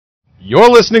You're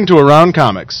listening to Around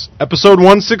Comics, episode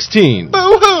 116.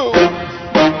 Boo-hoo!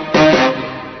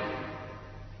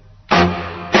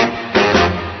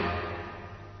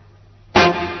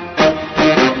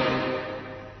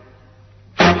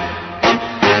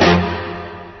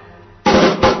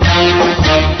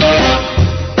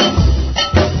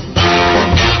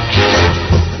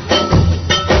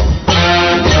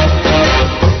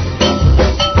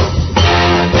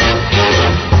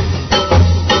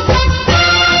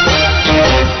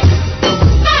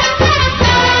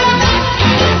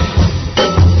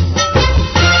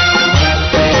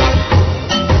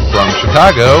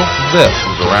 Chicago, this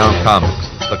is Around Comics,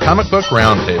 the comic book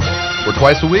roundtable, where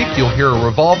twice a week you'll hear a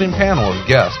revolving panel of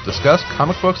guests discuss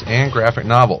comic books and graphic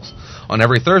novels. On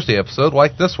every Thursday episode,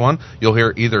 like this one, you'll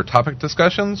hear either topic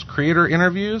discussions, creator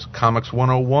interviews, Comics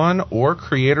 101, or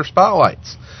creator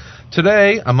spotlights.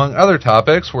 Today, among other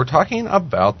topics, we're talking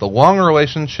about the long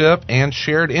relationship and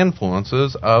shared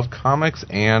influences of comics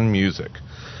and music.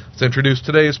 Let's introduce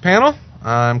today's panel.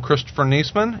 I'm Christopher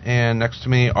Niesman, and next to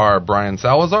me are Brian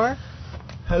Salazar.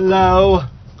 Hello.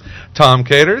 Tom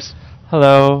Caters.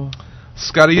 Hello.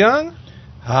 Scotty Young.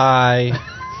 Hi.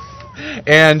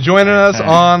 And joining us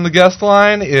on the guest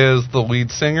line is the lead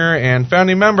singer and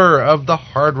founding member of the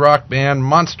hard rock band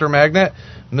Monster Magnet,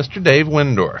 Mr. Dave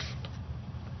Windorf.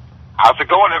 How's it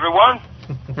going, everyone?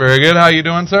 Very good. How you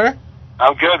doing, sir?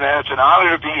 I'm good, man. It's an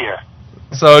honor to be here.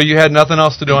 So you had nothing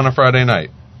else to do on a Friday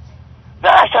night? No,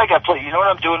 actually, I got to play. You know what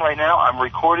I'm doing right now? I'm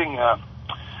recording.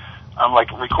 I'm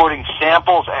recording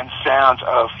samples and sounds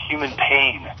of human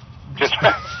pain, just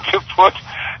to put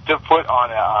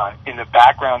on in the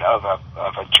background of a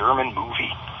German movie.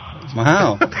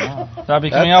 Wow. That'll be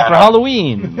coming out for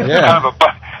Halloween. Yeah. It's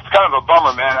kind of a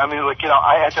bummer, man. I mean,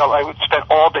 I would spend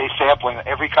all day sampling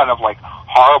every kind of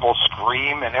horrible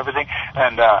scream and everything,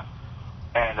 and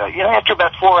after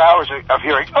about 4 hours of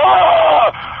hearing,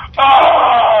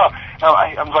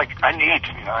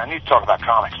 I need to talk about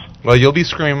comics. Well, you'll be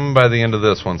screaming by the end of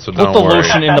this one, so don't Put the worry.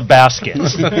 lotion in the basket.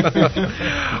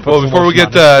 Well, before we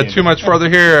get too much further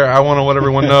here, I want to let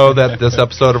everyone know that this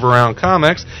episode of Around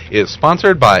Comics is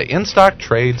sponsored by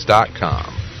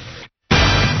InStockTrades.com.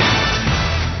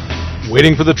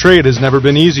 Waiting for the trade has never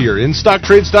been easier.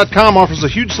 InStockTrades.com offers a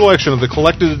huge selection of the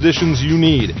collected editions you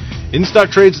need.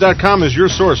 InStockTrades.com is your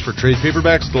source for trade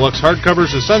paperbacks, deluxe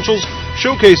hardcovers, essentials,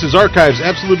 showcases, archives,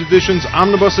 absolute editions,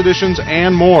 omnibus editions,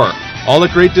 and more. All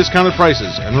at great discounted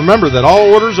prices. And remember that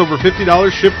all orders over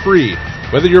 $50 ship free.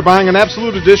 Whether you're buying an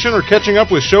absolute edition or catching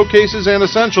up with showcases and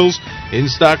essentials,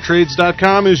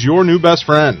 InStockTrades.com is your new best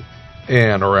friend.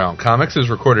 And Around Comics is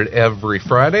recorded every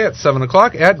Friday at 7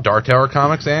 o'clock at Dark Tower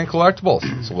Comics and Collectibles.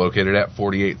 It's located at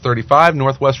 4835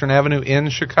 Northwestern Avenue in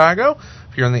Chicago.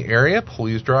 If you're in the area,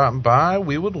 please drop by.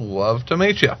 We would love to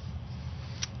meet you.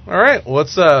 All right,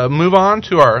 let's move on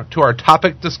to our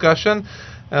topic discussion.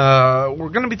 We're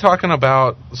going to be talking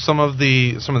about some of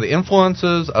the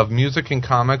influences of music and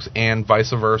comics and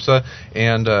vice versa.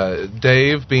 And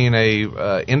Dave, being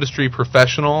a industry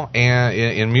professional and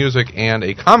in music and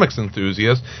a comics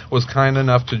enthusiast, was kind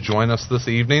enough to join us this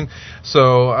evening.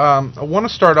 So I want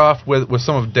to start off with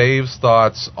some of Dave's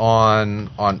thoughts on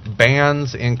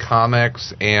bands in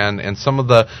comics and some of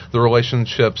the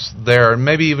relationships there, and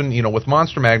maybe even with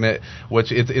Monster Magnet,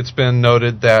 which it's been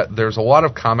noted that there's a lot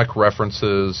of comic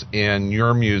references in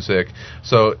your music.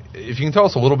 So if you can tell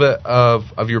us a little bit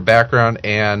of your background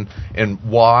and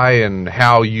why and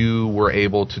how you were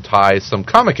able to tie some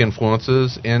comic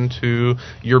influences into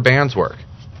your band's work.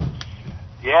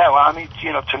 Yeah, well, I mean,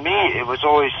 to me, it was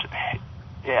always,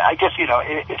 I guess,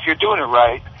 if you're doing it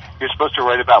right, you're supposed to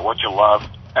write about what you love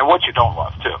and what you don't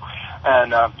love, too.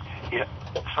 And,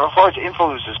 so as far as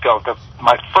influences go,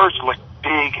 my first,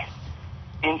 big,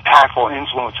 impactful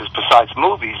influences besides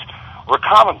movies were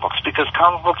comic books, because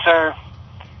comic books are,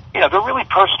 they're a really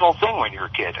personal thing when you're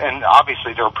a kid, and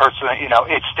obviously they're personal,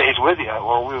 it stays with you,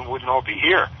 or we wouldn't all be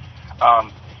here.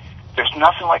 There's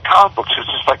nothing like comic books. It's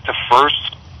just like the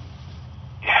first,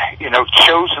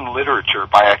 chosen literature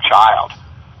by a child,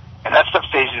 and that stuff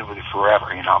stays with you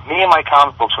forever. Me and my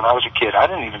comic books when I was a kid, I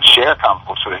didn't even share comic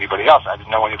books with anybody else. I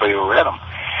didn't know anybody who read them,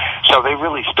 so they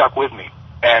really stuck with me.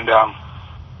 And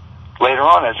later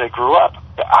on, as I grew up,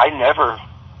 I never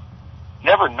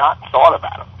not thought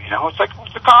about them. It's like,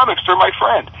 the comics, they're my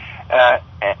friend.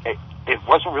 It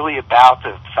wasn't really about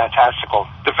the fantastical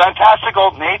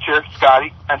nature,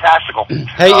 Scotty, fantastical.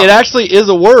 Hey, it actually is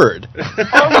a word. Oh,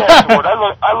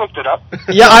 yeah, I looked it up.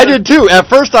 Yeah, I did too. At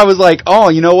first I was like, oh,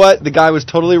 you know what? The guy was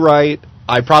totally right.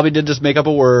 I probably did just make up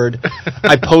a word.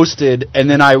 I posted, and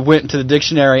then I went to the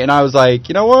dictionary, and I was like,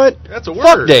 you know what? That's a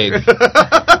Fuck word. Dave. Put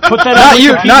that Not on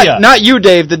you, Wikipedia. not you,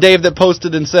 Dave. The Dave that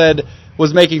posted and said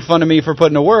was making fun of me for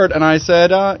putting a word, and I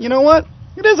said, you know what?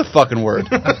 It is a fucking word.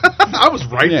 I was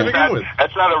right Yeah. to begin with.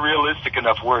 That's not a realistic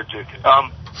enough word, Dick.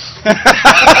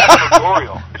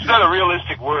 Editorial. It's not a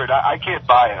realistic word. I can't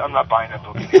buy it. I'm not buying that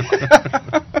book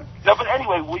anymore. No, but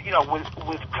anyway,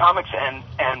 with comics and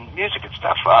music and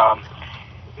stuff,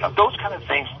 those kind of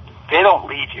things, they don't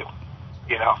leave you.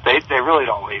 They really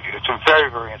don't leave you. It's very,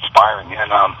 very inspiring,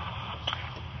 and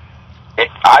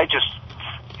I just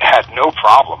had no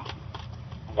problem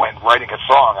when writing a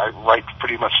song. I write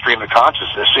pretty much stream of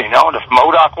consciousness, and if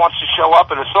MODOK wants to show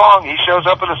up in a song, he shows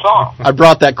up in a song. I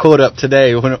brought that quote up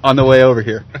today on the way over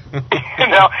here. And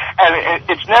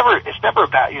it's never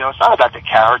about, it's not about the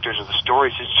characters or the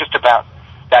stories. It's just about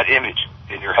that image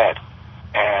in your head.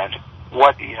 And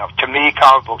what, to me,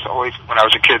 comic books always, when I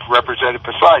was a kid, represented,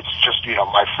 besides just,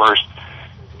 my first,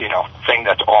 thing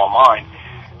that's all mine.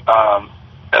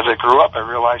 As I grew up, I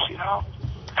realized,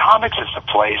 comics is the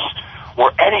place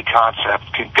where any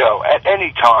concept can go at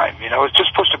any time. It's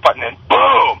just push a button and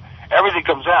boom, everything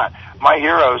comes out. My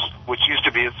heroes, which used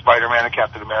to be Spider-Man and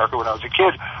Captain America when I was a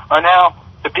kid, are now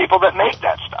the people that make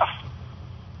that stuff.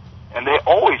 And they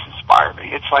always inspire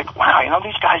me. It's like, wow,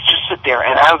 these guys just sit there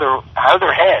and out of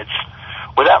their heads,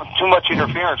 without too much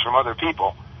interference from other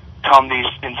people, come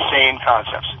these insane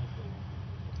concepts.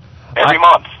 Every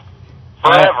month.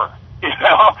 Forever.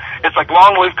 It's like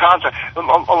long-lived concept.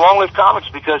 Long-lived comics,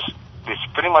 because it's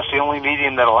pretty much the only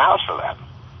medium that allows for that.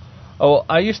 Oh,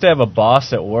 I used to have a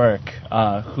boss at work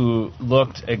who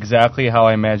looked exactly how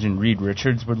I imagined Reed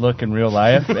Richards would look in real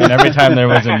life. And every time there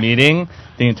was a meeting,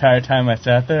 the entire time I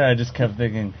sat there, I just kept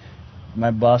thinking,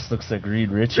 my boss looks like Reed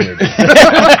Richards.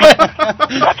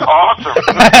 That's awesome.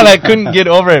 And I couldn't get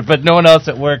over it, but no one else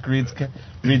at work reads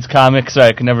comics, so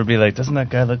I could never be like, doesn't that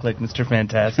guy look like Mr.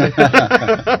 Fantastic? Yeah,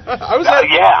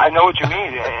 I know what you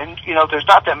mean. And, there's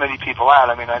not that many people out.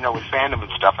 I mean, I know with fandom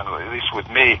and stuff, and at least with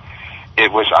me,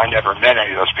 I never met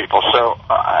any of those people. So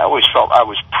I always felt I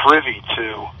was privy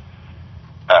to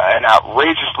an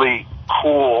outrageously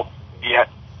cool, yet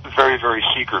very, very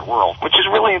secret world, which is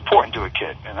really important to a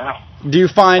kid, Do you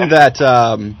find that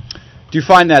the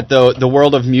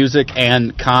world of music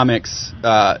and comics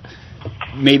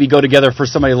maybe go together for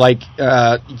somebody like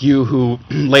you, who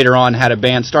later on had a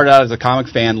band, started out as a comic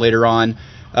fan, later on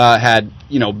had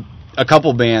a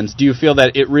couple bands? Do you feel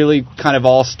that it really kind of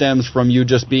all stems from you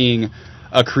just being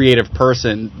a creative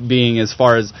person, being as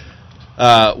far as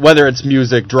whether it's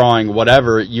music, drawing,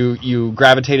 whatever, you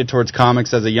gravitated towards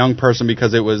comics as a young person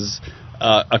because it was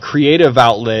a creative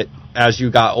outlet? As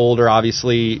you got older,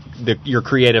 obviously, your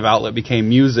creative outlet became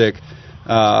music.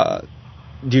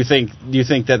 Do you think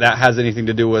that has anything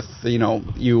to do with you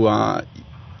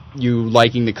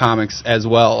liking the comics as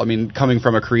well? I mean, coming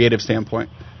from a creative standpoint.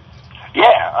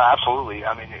 Yeah, absolutely.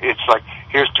 I mean, it's like,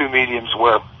 here's two mediums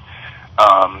where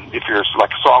if you're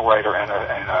like a songwriter and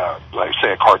like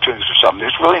say a cartoonist or something,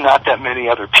 there's really not that many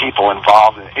other people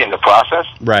involved in the process.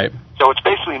 Right. So it's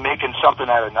basically making something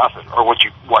out of nothing, or what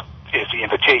is the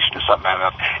invitation to something out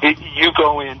of nothing. You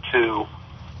go into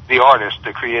the artist,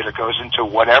 the creator goes into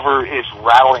whatever is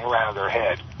rattling around their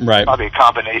head. Right. Probably a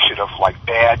combination of like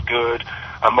bad, good,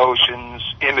 emotions,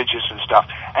 images and stuff,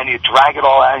 and you drag it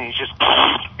all out and you just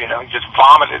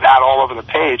vomit it out all over the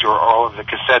page or all over the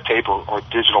cassette tape or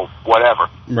digital whatever.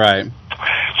 Right.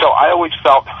 So I always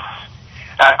felt,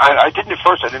 I didn't at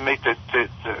first, I didn't make the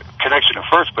connection at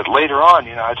first, but later on,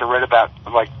 as I read about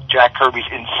like Jack Kirby's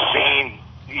insane,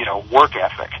 work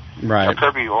ethic. Right.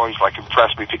 Kirby always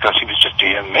impressed me because he was just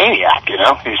a maniac,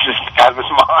 he's just out of his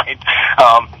mind.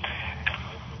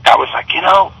 I was like,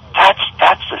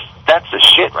 that's the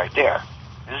shit right there.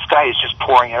 This guy is just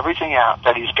pouring everything out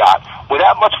that he's got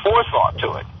without much forethought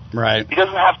to it. Right. He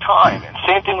doesn't have time. And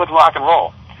same thing with rock and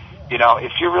roll.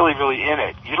 If you're really, really in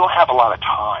it, you don't have a lot of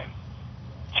time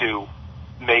to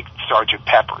make Sgt.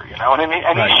 Pepper, you know what I mean?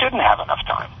 And Right. you shouldn't have enough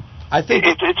time. I think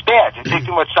It's bad. It takes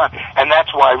too much time. And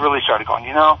that's why I really started going,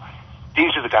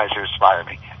 these are the guys that inspire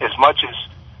me. As much as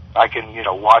I can,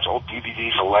 watch old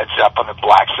DVDs of Led Zeppelin and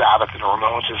Black Sabbath and the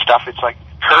Ramones and stuff, it's like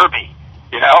Kirby,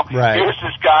 Right. Here's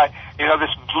this guy,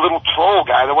 this little troll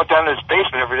guy that went down to his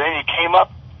basement every day, and he came up,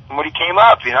 and when he came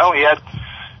up, he had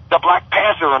the Black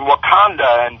Panther and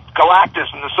Wakanda and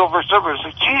Galactus and the Silver Surfer. It's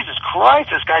like, Jesus Christ,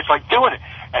 this guy's doing it.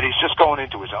 And he's just going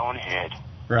into his own head.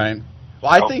 Right.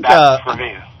 Well, I So think that's for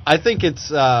me. I think it's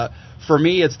for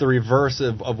me it's the reverse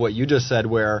of what you just said,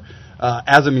 where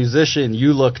as a musician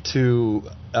you look to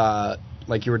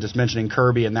like you were just mentioning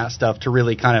Kirby and that stuff to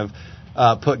really kind of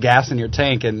put gas in your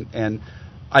tank. And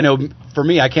I know for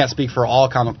me, I can't speak for all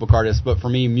comic book artists, but for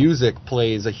me, music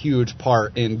plays a huge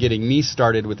part in getting me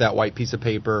started with that white piece of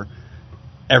paper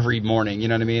every morning. You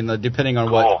know what I mean? Depending on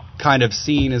what kind of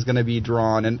scene is going to be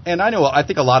drawn. And I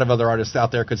think a lot of other artists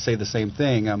out there could say the same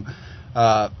thing.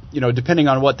 Depending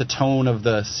on what the tone of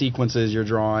the sequences you're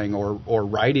drawing or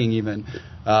writing even,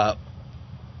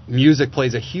 music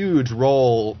plays a huge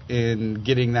role in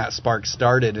getting that spark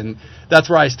started. And that's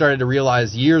where I started to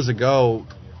realize years ago,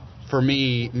 for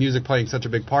me, music playing such a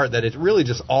big part, that it really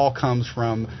just all comes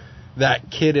from that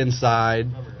kid inside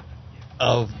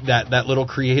of that little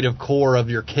creative core of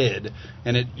your kid.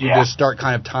 And you just start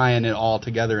kind of tying it all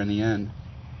together in the end.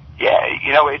 Yeah,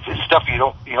 it's stuff you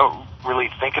don't really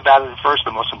think about it at first.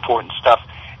 The most important stuff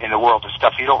in the world is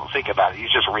stuff you don't think about it. You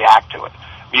just react to it.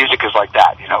 Music is like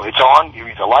that. It's on. You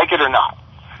either like it or not.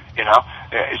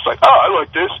 It's like, oh, I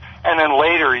like this, and then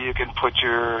later you can put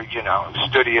your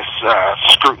studious,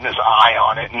 scrutinous eye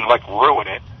on it and like ruin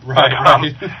it. Right.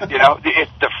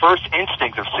 It's the first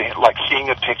instinct of seeing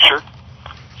a picture,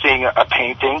 seeing a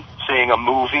painting, seeing a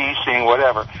movie, seeing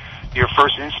whatever. Your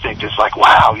first instinct is like,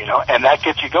 wow, and that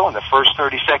gets you going. The first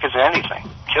 30 seconds of anything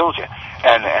kills you,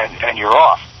 and you're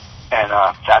off. And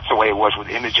that's the way it was with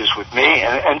images with me,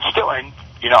 and still,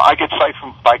 I get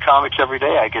psyched by comics every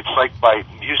day. I get psyched by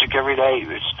music every day.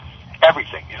 It's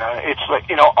everything, It's like,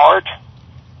 art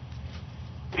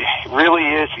really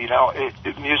is,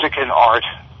 music and art,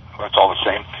 it's all the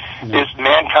same, is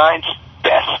mankind's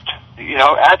best,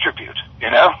 attribute,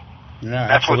 Yeah,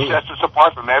 that's absolutely. what sets us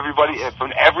apart from everybody,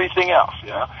 from everything else,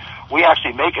 We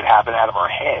actually make it happen out of our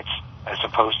heads, as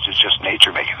opposed to just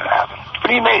nature making it happen. It's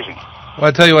pretty amazing. Well,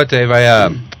 I tell you what, Dave, I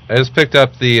just picked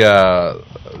up the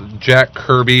Jack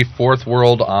Kirby Fourth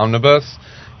World Omnibus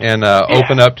and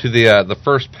opened up to the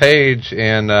first page,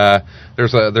 and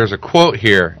there's a quote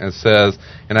here, and it says,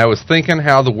 "And I was thinking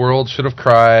how the world should have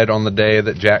cried on the day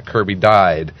that Jack Kirby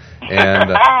died,"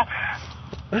 and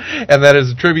and that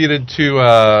is attributed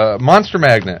to Monster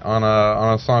Magnet on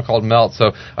a song called "Melt."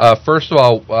 So, first of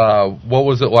all, what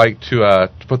was it like to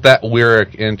put that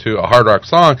lyric into a hard rock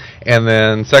song? And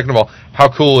then, second of all, how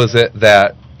cool is it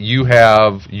that you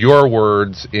have your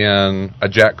words in a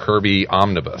Jack Kirby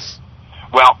omnibus?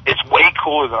 Well, it's way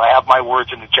cooler that I have my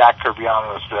words in the Jack Kirby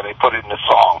omnibus that I put it in the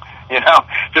song.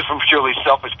 Just from purely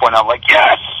selfish point, I'm like,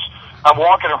 yes. I'm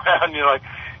walking around,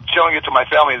 showing it to my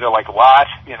family, and they're like, what?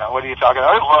 What are you talking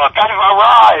about? Look, I've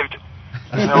arrived.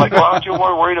 And they're like, well, aren't you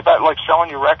more worried about, selling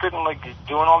your record and,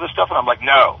 doing all this stuff? And I'm like,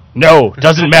 no. No,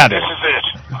 doesn't matter. This is it.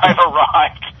 I've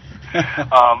arrived.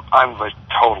 I'm,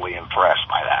 totally impressed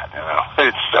by that,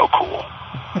 It's so cool.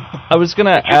 I was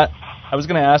gonna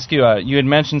ask you, you had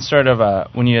mentioned sort of,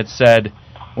 when you had said,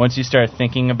 once you start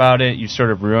thinking about it, you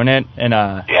sort of ruin it, and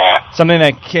something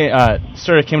that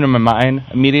sort of came to my mind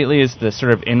immediately is the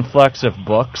sort of influx of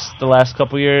books the last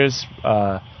couple years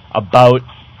about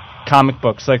comic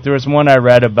books. Like, there was one I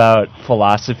read about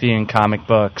philosophy in comic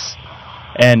books,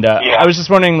 and I was just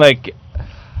wondering,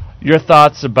 your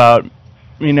thoughts about,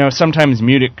 sometimes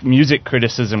music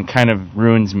criticism kind of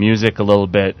ruins music a little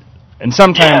bit. And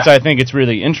sometimes I think it's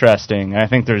really interesting. I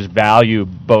think there's value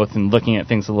both in looking at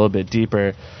things a little bit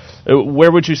deeper.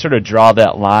 Where would you sort of draw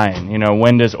that line?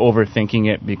 When does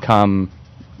overthinking it become,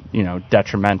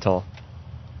 detrimental?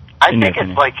 I think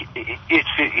it's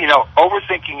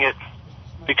overthinking it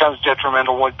becomes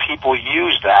detrimental when people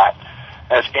use that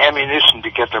as ammunition to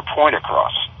get their point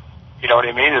across. You know what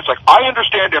I mean? It's like, I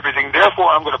understand everything, therefore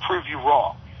I'm going to prove you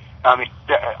wrong. I mean,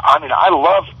 I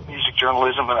love music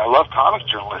journalism and I love comics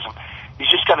journalism. You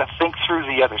just got to think through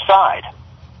the other side.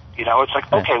 It's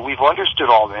like, okay, we've understood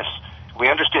all this. We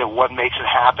understand what makes it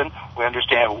happen. We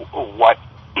understand what,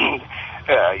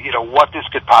 what this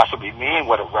could possibly mean,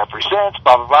 what it represents,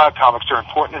 blah, blah, blah. Comics are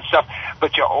important and stuff.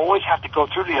 But you always have to go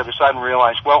through the other side and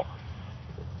realize, well,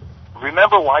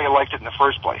 remember why you liked it in the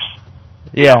first place.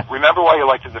 Yeah. Remember why you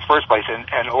liked it in the first place,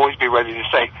 and always be ready to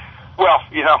say, well,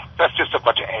 that's just a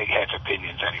bunch of eggheads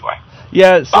opinions anyway.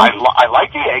 Yeah. I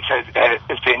like the egghead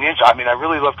opinions. I mean, I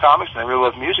really love comics and I really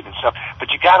love music and stuff,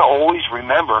 but you got to always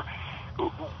remember,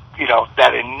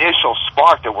 that initial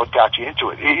spark that what got you into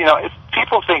it. If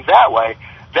people think that way,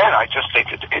 then I just think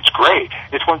it's great.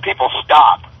 It's when people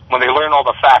stop, when they learn all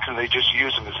the facts and they just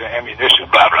use them as ammunition,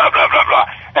 blah, blah, blah, blah, blah.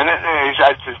 And then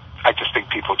I just think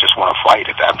people just want to fight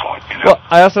at that point. Well,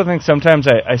 I also think sometimes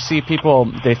I see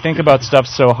people, they think about stuff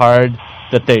so hard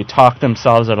that they talk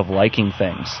themselves out of liking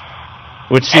things,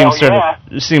 which seems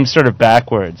sort of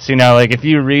backwards. If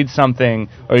you read something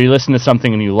or you listen to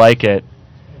something and you like it,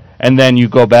 and then you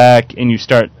go back and you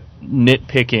start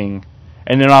nitpicking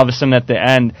And then all of a sudden at the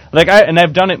end,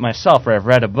 I've done it myself where I've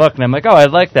read a book and I'm like, oh, I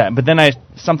like that. But then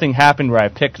something happened where I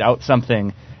picked out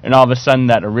something, and all of a sudden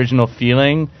that original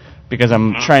feeling, because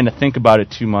I'm trying to think about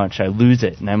it too much, I lose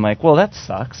it. And I'm like, well, that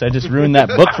sucks. I just ruined that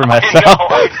book for myself.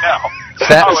 I know.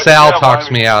 Sal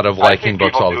talks me out of liking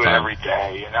books all the time. Every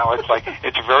day, it's like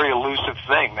it's a very elusive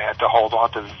thing, man, to hold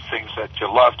on to the things that you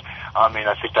loved. I mean,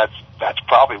 I think that's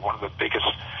probably one of the biggest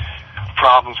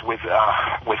problems with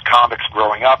comics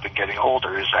growing up and getting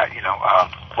older is that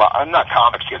not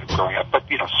comics growing up, but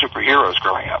superheroes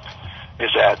growing up,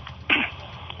 is that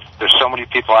there's so many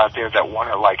people out there that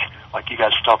want to like you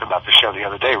guys were talking about the show the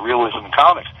other day, realism in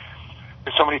comics.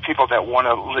 There's so many people that want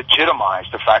to legitimize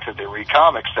the fact that they read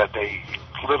comics that they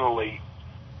literally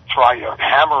try to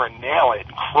hammer and nail it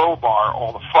and crowbar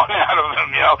all the fun out of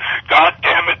them. God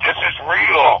damn it, this is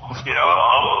real.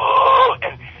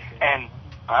 And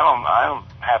I don't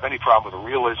have any problem with the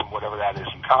realism, whatever that is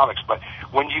in comics. But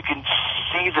when you can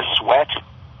see the sweat,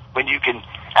 when you can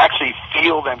actually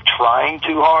feel them trying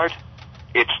too hard,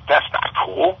 that's not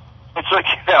cool. It's like,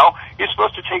 you're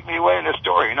supposed to take me away in this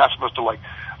story. You're not supposed to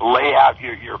lay out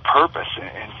your purpose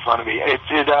in front of me. It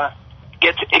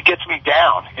gets me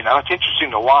down. It's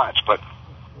interesting to watch, but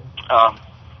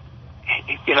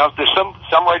there's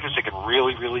some writers that can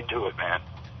really, really do it, man.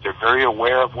 They're very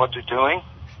aware of what they're doing.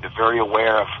 They're very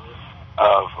aware of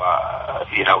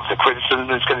the criticism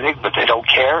that's going to take, but they don't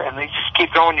care, and they just keep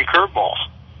throwing you curveballs.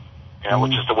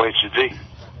 Which is the way it should be.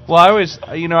 Well,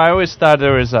 I always thought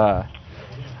there was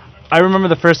I remember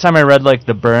the first time I read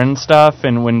the Byrne stuff,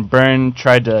 and when Byrne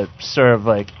tried to sort of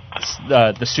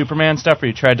the Superman stuff,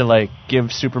 where he tried to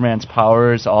give Superman's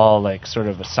powers all sort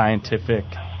of a scientific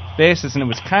basis, and it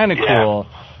was kind of cool.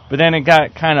 But then it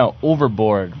got kind of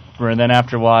overboard. Where then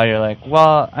after a while you're like,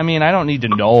 well, I mean, I don't need to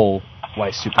know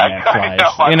why Superman flies.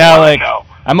 I know.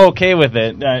 I'm okay with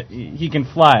it. He can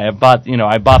fly. I bought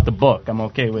the book. I'm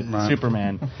okay with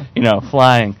Superman,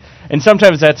 flying. And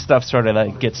sometimes that stuff sort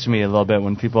of gets to me a little bit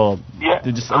when people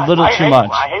do just a little too much.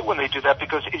 I hate when they do that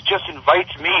because it just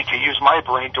invites me to use my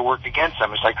brain to work against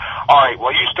them. It's like, all right,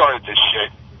 well, you started this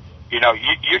shit.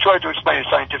 You tried to explain it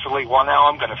scientifically. Well, now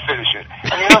I'm going to finish it.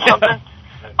 And you know something?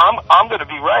 I'm going to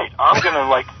be right. I'm going to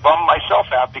bum myself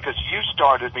out because you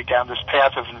started me down this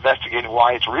path of investigating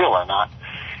why it's real or not.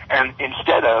 And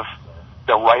instead of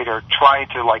the writer trying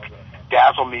to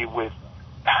dazzle me with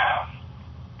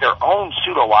their own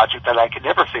pseudo logic that I could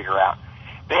never figure out,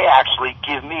 they actually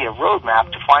give me a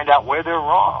roadmap to find out where they're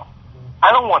wrong.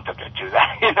 I don't want them to do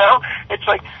that. It's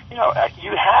like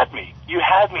you had me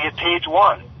at page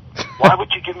 1. Why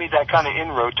would you give me that kind of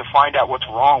inroad to find out what's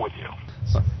wrong with you?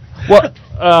 Well,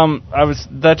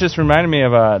 that just reminded me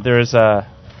of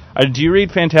do you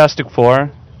read Fantastic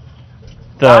Four?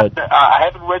 I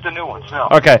haven't read the new ones, no.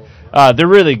 Okay. They're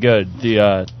really good.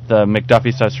 The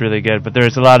McDuffie stuff's really good, but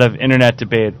there's a lot of internet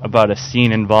debate about a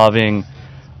scene involving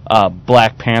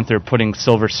Black Panther putting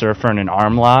Silver Surfer in an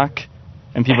arm lock,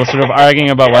 and people sort of arguing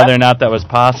about whether or not that was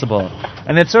possible.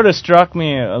 And it sort of struck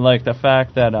me the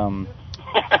fact that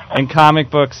in comic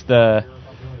books that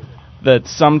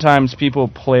sometimes people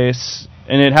place,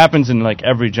 and it happens in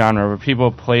every genre, where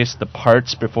people place the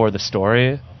parts before the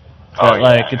story.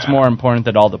 It's more important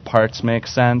that all the parts make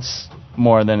sense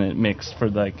more than it makes for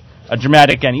a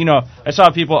dramatic end. I saw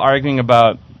people arguing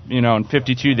about in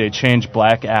 52 they changed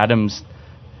Black Adam's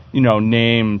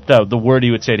name, the word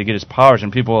he would say to get his powers,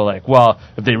 and people were like, well,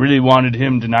 if they really wanted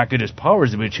him to not get his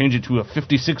powers, they would change it to a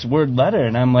 56-word letter.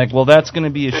 And I'm like, well, that's going to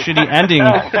be a shitty ending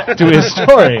to his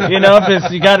story.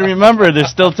 Because you got to remember they're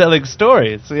still telling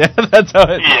stories. So that's how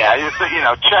it.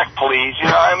 Yeah, check please.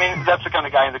 I mean, that's the kind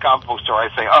of guy in the comic book store. I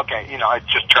say, okay, I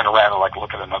just turn around and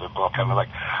look at another book. I'm like,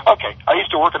 okay, I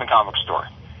used to work in a comic store.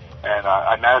 And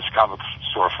I managed a comic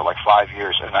store for 5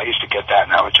 years, and I used to get that,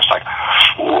 and I was just like,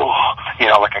 ooh,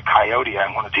 like a coyote. I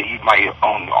wanted to eat my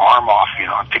own arm off,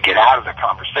 to get out of the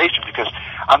conversation, because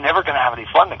I'm never going to have any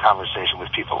fun in conversation with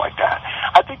people like that.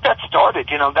 I think that started,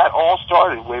 that all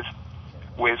started with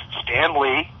Stan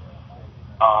Lee,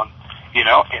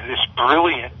 and this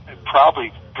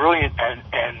probably brilliant and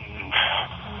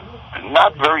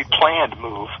not very planned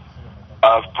move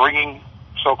of bringing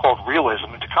so-called realism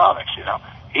into comics,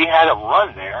 He had a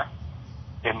run there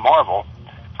in Marvel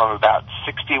from about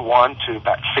 61 to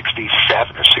about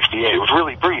 67 or 68. It was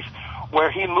really brief,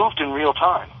 where he moved in real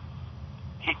time.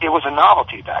 It was a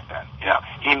novelty back then.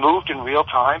 He moved in real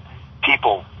time.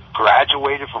 People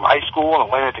graduated from high school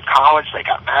and went into college. They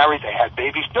got married. They had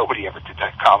babies. Nobody ever did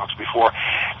that in comics before.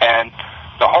 And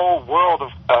the whole world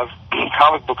of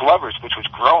comic book lovers, which was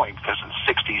growing because of the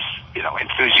 60s,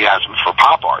 enthusiasm for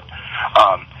pop art,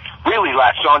 really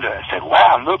latched onto it and said,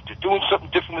 wow, look, they're doing something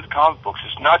different with comic books.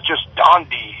 It's not just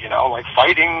Dondi, like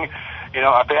fighting,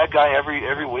 a bad guy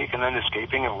every week and then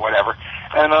escaping or whatever.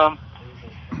 And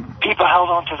people held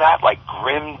on to that like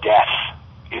grim death.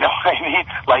 You know what I mean?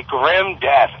 Like grim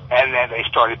death. And then they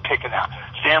started picking out.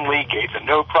 Stan Lee gave the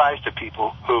no prize to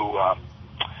people who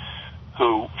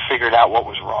figured out what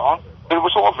was wrong. But it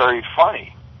was all very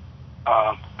funny.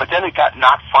 But then it got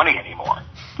not funny anymore.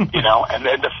 And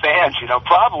then the fans,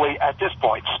 probably at this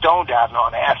point, stoned out and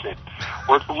on acid,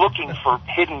 were looking for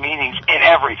hidden meanings in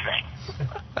everything.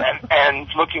 And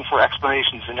looking for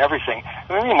explanations in everything.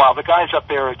 And meanwhile, the guys up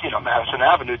there at, Madison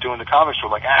Avenue doing the comics were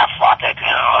like, fuck it.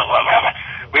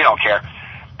 We don't care.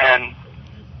 And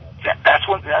that's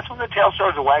when the tail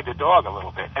started to wag the dog a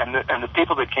little bit. And the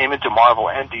people that came into Marvel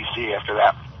and DC after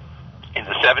that in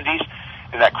the 70s,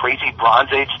 and that crazy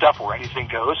Bronze Age stuff where anything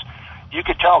goes, you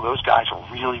could tell those guys were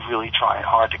really, really trying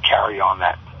hard to carry on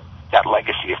that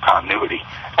legacy of continuity.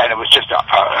 And it was just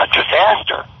a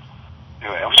disaster. It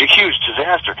was a huge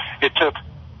disaster. It took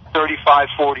 35,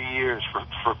 40 years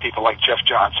for people like Jeff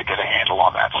Johns to get a handle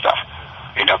on that stuff.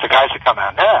 The guys that come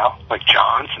out now, like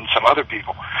Johns and some other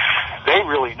people, they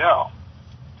really know.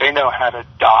 They know how to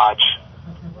dodge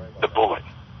the bullet,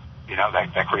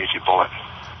 that crazy bullet.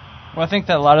 Well, I think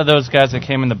that a lot of those guys that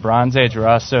came in the Bronze Age were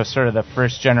also sort of the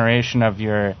first generation of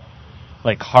your,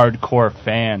 hardcore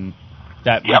fan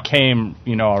that became,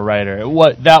 a writer.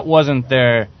 That wasn't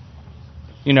their,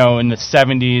 in the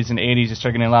 70s and 80s, you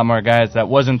start getting a lot more guys. That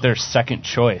wasn't their second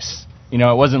choice. It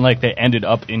wasn't like they ended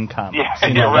up in comics.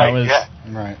 Yeah,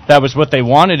 Right. That was what they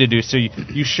wanted to do. So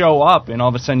you show up, and all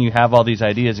of a sudden you have all these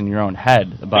ideas in your own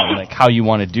head about, how you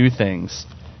want to do things.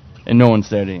 And no one's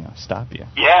there to stop you.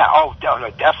 Yeah, no,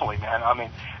 definitely, man. I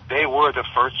mean, they were the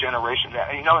first generation.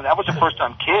 And that was the first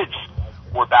time kids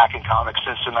were back in comics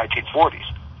since the 1940s.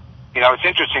 It's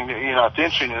interesting. It's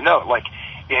interesting to note. When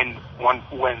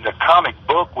the comic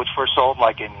book was first sold, in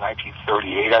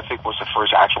 1938, I think was the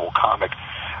first actual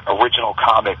original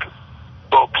comic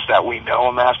books that we know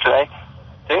and have today.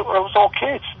 It was all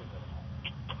kids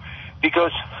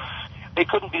because they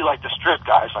couldn't be like the strip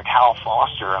guys like Hal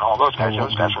Foster and all those guys.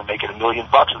 Those guys were making $1 million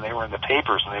and they were in the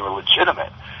papers and they were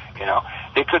legitimate.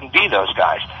 They couldn't be those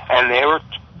guys, and they were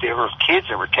kids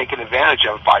that were taken advantage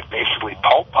of by basically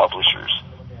pulp publishers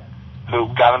who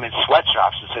got them in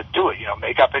sweatshops and said, "Do it,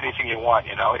 make up anything you want.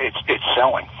 It's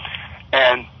selling."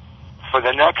 And for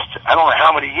the next, I don't know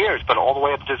how many years, but all the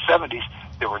way up to the 70s,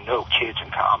 there were no kids in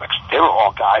comics. They were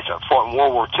all guys that fought in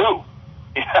World War II.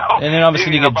 And then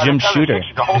obviously you get Jim Shooter.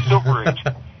 The whole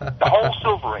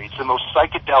Silver Age, the most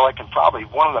psychedelic and probably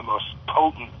one of the most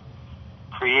potent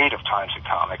creative times in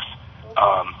comics.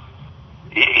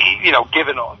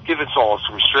 Given all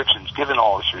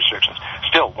its restrictions,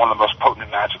 still one of the most potent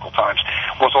and magical times,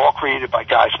 was all created by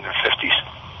guys in their 50s.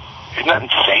 Isn't that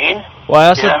insane?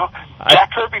 Well,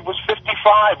 Jack Kirby was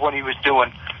 55 when he was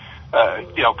doing,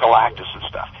 Galactus and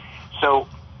stuff. So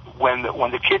when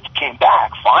the kids came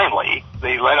back, finally,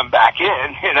 they let them back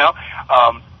in,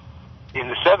 in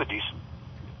the 70s,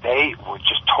 they were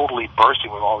just totally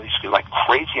bursting with all these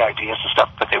crazy ideas and stuff,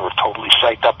 but they were totally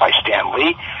psyched up by Stan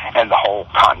Lee and the whole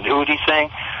continuity thing,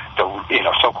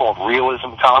 the so-called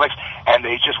realism comics, and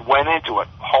they just went into it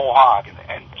whole hog,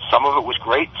 and some of it was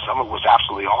great, some of it was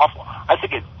absolutely awful. I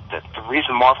think that the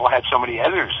reason Marvel had so many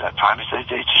editors at that time is that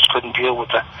they just couldn't deal with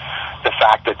the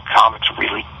fact that comics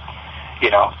really,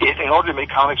 in order to make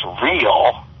comics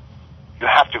real, you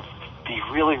have to be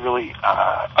really, really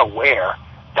aware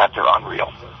that they're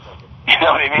unreal. You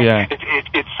know what I mean? Yeah.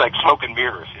 It's like smoke and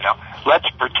mirrors, Let's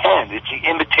pretend it's the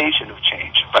imitation of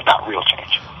change, but not real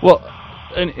change. Well,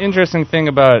 an interesting thing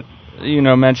about,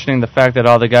 mentioning the fact that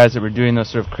all the guys that were doing those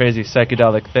sort of crazy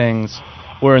psychedelic things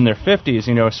were in their 50s,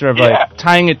 sort of like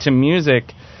tying it to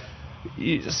music.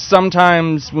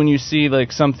 Sometimes when you see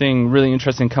something really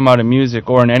interesting come out of music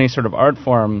or in any sort of art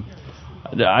form,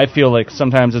 I feel like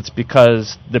sometimes it's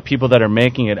because the people that are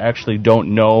making it actually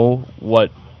don't know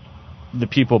what the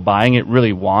people buying it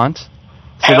really want.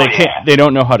 So they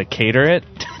don't know how to cater it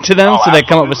to them, so they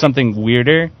come up with something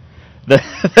weirder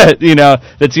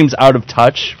that seems out of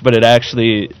touch, but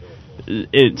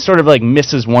it sort of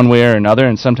misses one way or another,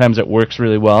 and sometimes it works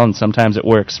really well and sometimes it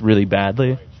works really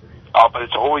badly. Oh, but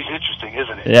it's always interesting,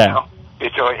 isn't it? Yeah.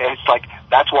 It's like,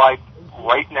 that's why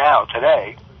right now,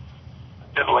 today,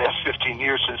 in the last 15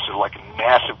 years since there's a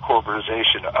massive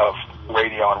corporatization of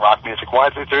radio and rock music, why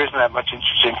there isn't that much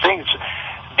interesting things?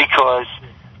 Because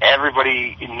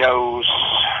everybody knows,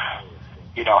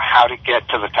 how to get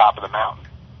to the top of the mountain.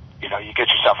 You get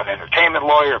yourself an entertainment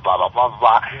lawyer, blah, blah, blah, blah,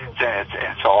 blah.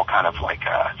 It's all kind of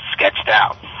sketched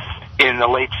out. in the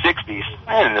late 60s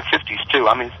and in the 50s too.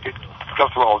 I mean, it go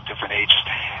through all different ages.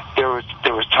 There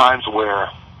was times where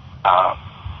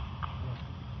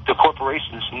the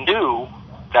corporations knew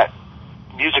that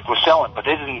music was selling, but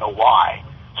they didn't know why.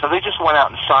 So they just went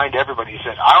out and signed everybody and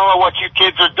said, I don't know what you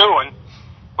kids are doing,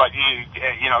 but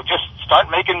you know, just start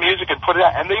making music and put it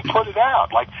out. And they put it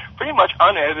out, like, pretty much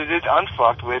unedited,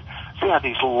 unfucked with. So you have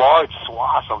these large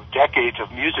swaths of decades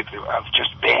of music of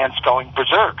just bands going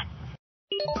berserk.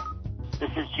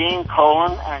 This is Gene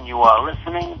Colan, and you are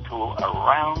listening to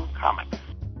Around Comics.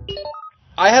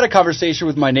 I had a conversation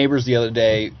with my neighbors the other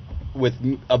day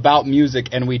about music,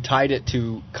 and we tied it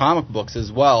to comic books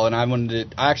as well. And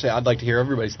I'd like to hear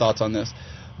everybody's thoughts on this.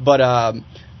 But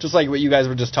just like what you guys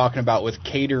were just talking about with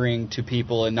catering to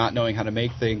people and not knowing how to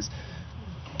make things,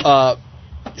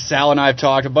 Sal and I have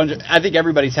talked I think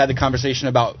everybody's had the conversation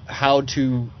about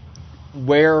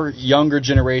where younger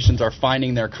generations are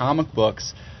finding their comic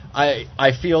books.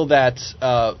 I feel that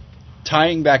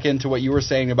tying back into what you were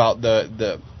saying about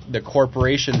the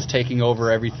corporations taking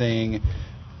over everything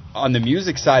on the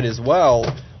music side as well,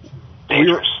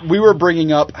 we were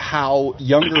bringing up how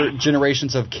younger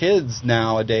generations of kids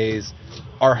nowadays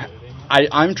are.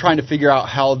 I'm trying to figure out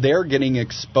how they're getting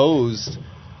exposed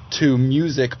to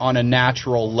music on a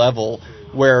natural level,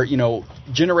 where, you know,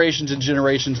 generations and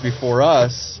generations before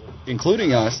us,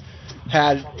 including us,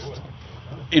 had,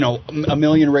 you know, a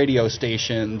million radio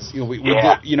stations. You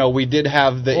know, we did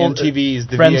have the MTVs,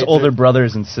 the friends, VH, older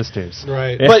brothers and sisters.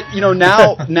 Right. But, you know,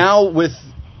 now with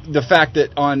the fact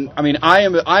that I'm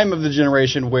of the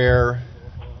generation where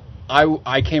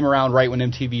I came around right when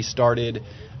MTV started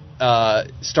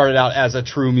out as a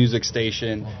true music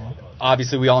station.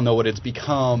 Obviously, we all know what it's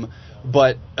become,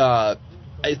 but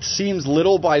it seems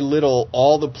little by little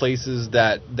all the places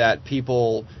that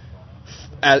people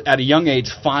at a young age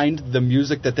find the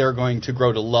music that they're going to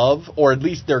grow to love, or at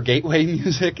least their gateway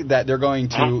music that they're going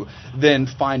to then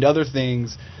find other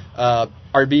things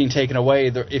are being taken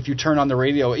away. If you turn on the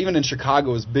radio, even in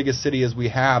Chicago, as big a city as we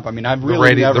have, I mean, I've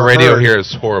really never the radio heard, here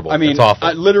is horrible. I mean, it's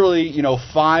awful. Literally, you know,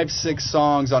 5-6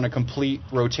 songs on a complete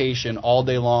rotation all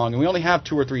day long, and we only have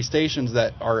 2 or 3 stations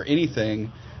that are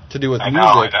anything to do with music.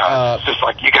 I know. It's just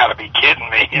like, you got to be kidding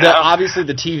me. You know? Obviously,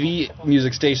 the TV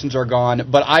music stations are gone,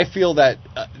 but I feel that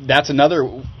that's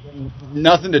another.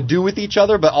 Nothing to do with each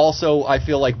other, but also I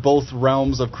feel like both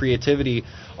realms of creativity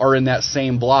are in that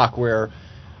same block, where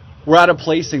we're at a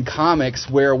place in comics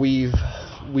where we've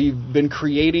been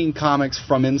creating comics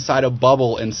from inside a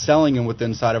bubble and selling them within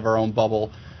inside of our own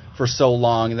bubble for so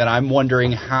long that I'm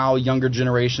wondering how younger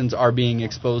generations are being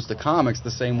exposed to comics the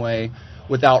same way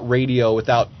without radio,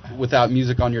 without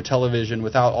music on your television,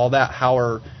 without all that. How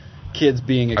are kids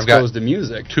being exposed to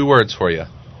music? 2 words for you.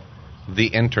 The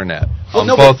internet. Well,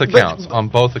 on both accounts. On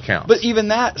both accounts. But even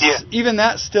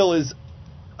that still is,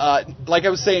 like I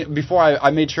was saying before, I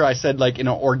made sure I said, like, in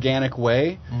an organic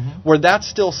way, where that's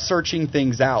still searching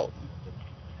things out.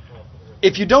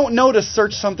 If you don't know to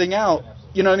search something out,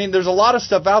 you know what I mean? There's a lot of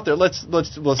stuff out there. Let's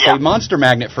say Monster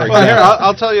Magnet, for example. Well, here,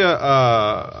 I'll tell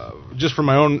you, just from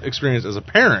my own experience as a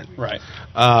parent. Right.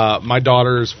 My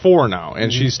daughter's 4 now,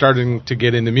 and she's starting to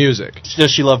get into music.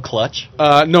 Does she love Clutch?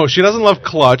 No, she doesn't love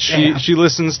Clutch. She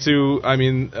listens to, I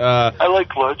mean... I like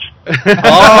Clutch.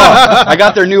 I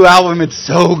got their new album. It's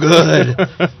so good.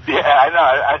 Yeah, I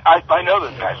know. I know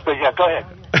those guys, but yeah, go ahead.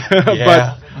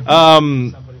 Yeah.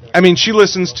 But, I mean, she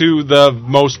listens to the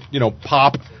most, you know,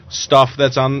 pop stuff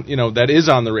that's on, you know, that is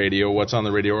on the radio, what's on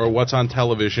the radio, or what's on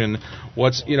television,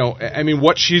 what's, you know, I mean,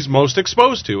 what she's most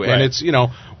exposed to. And it's, you know,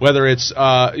 whether it's,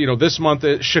 you know, this month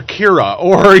Shakira,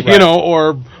 or, you know,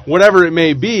 or whatever it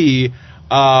may be.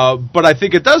 But I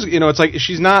think it does, you know, it's like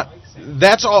she's not,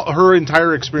 that's all her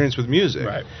entire experience with music.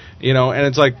 Right. You know, and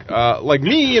it's like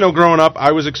me, you know, growing up,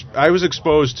 I was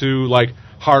exposed to, like,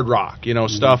 hard rock, you know,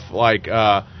 stuff like,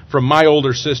 from my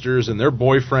older sisters and their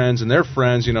boyfriends and their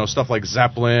friends, you know, stuff like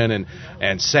Zeppelin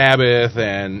and Sabbath,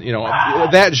 and, you know,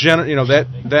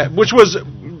 that which was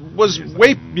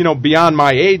way, you know, beyond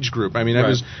my age group. I mean,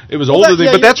 it was older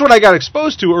than, but that's what I got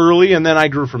exposed to early, and then I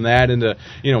grew from that into,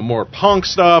 you know, more punk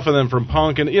stuff, and then from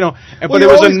punk, and, you know, but it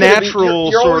was a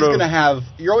natural sort of.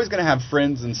 You're always going to have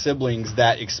friends and siblings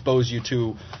that expose you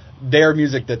to their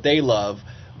music that they love.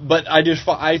 But I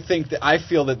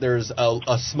feel that there's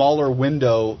a smaller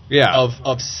window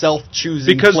of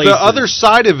self-choosing because places. The other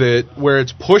side of it, where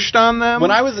it's pushed on them,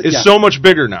 is so much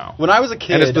bigger now. When I was a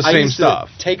kid, and it's the same stuff.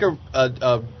 To take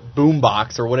a boom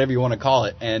box or whatever you want to call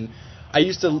it, and I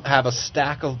used to have a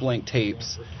stack of blank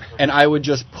tapes, and I would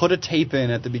just put a tape in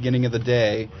at the beginning of the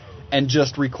day and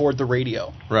just record the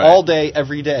radio all day,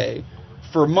 every day,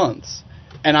 for months.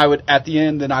 And I would, at the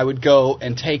end, then I would go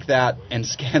and take that and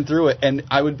scan through it, and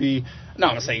I would be, no,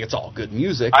 I'm not saying it's all good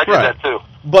music. I did that too.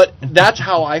 But that's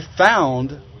how I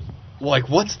found, like,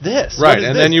 what's this? Right, What is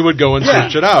and this? then you would go and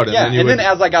search it out. And then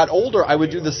as I got older, I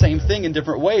would do the same thing in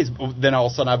different ways. Then all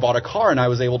of a sudden I bought a car, and I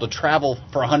was able to travel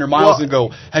for 100 miles and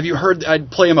go, have you heard,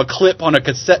 I'd play him a clip on a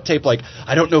cassette tape, like,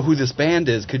 I don't know who this band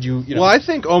is. Could you know? Well, I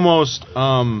think almost,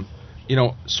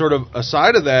 sort of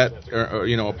aside of that, or,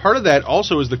 a part of that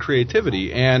also is the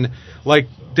creativity. And, like,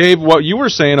 Dave, what you were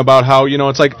saying about how,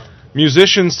 it's like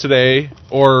musicians today,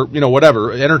 or,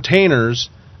 whatever, entertainers,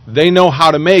 they know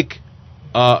how to make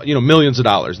millions of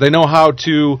dollars. They know how to.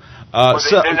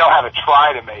 They know how to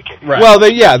try to make it. Right. Well,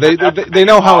 they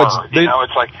know how it's.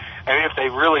 It's like, I mean, if they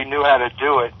really knew how to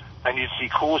do it, then you'd see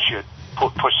cool shit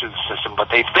pushed through the system. But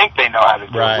they think they know how to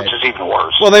do it, which is even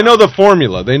worse. Well, they know the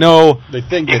formula. They know. They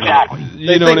think exactly.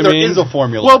 They know what I mean? There is a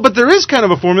formula. Well, but there is kind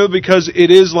of a formula because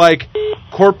it is like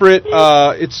corporate.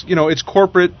 It's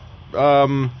corporate.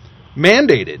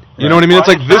 Mandated. You know what I mean? It's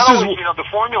like this is. The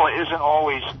formula isn't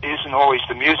always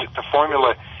the music. The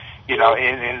formula, in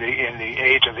the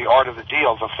age of the art of the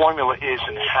deal, the formula is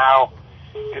in how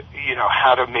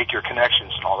to make your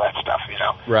connections and all that stuff.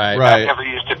 Right. That never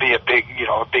used to be a big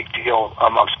deal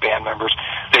amongst band members.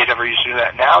 They never used to do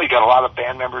that. Now you got a lot of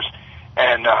band members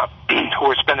and who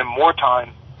are spending more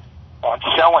time on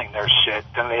selling their shit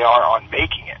than they are on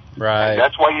making it. Right. And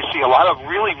that's why you see a lot of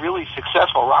really, really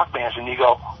successful rock bands, and you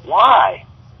go, why?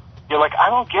 You're like, I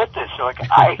don't get this. You're like,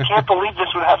 I can't believe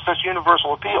this would have such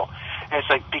universal appeal. And it's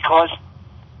like, because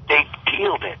they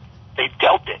dealed it. They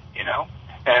dealt it,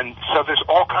 And so there's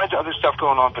all kinds of other stuff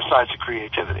going on besides the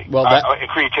creativity. Well,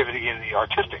 creativity in the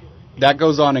artistic. That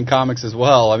goes on in comics as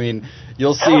well. I mean,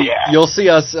 you'll see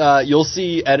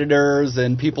editors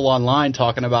and people online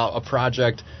talking about a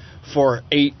project for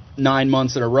 8-9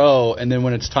 months in a row, and then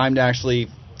when it's time to actually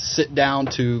sit down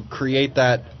to create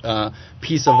that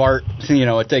piece of art,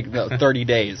 it takes 30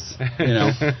 days.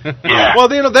 Yeah. Well,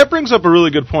 that brings up a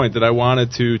really good point that I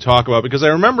wanted to talk about, because I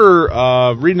remember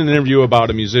reading an interview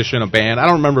about a musician, a band. I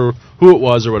don't remember who it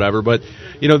was or whatever, but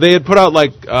they had put out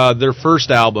their first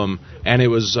album, and it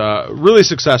was really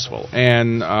successful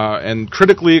and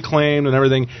critically acclaimed and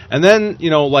everything. And then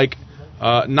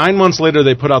 9 months later,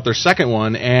 they put out their second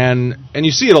one, and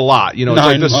you see it a lot. It's 9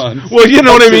 like this. months. Well, you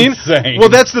know what I mean. Insane. Well,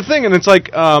 that's the thing, and it's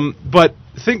like, but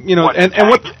think,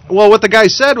 what the guy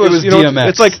said was,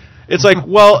 DMX. it's like,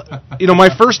 well, my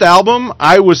first album,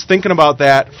 I was thinking about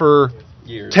that for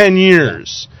 10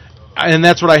 years, and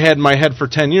that's what I had in my head for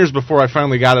 10 years before I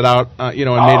finally got it out, and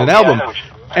made an album.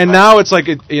 And now it's like,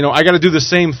 I got to do the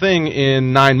same thing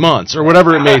in 9 months or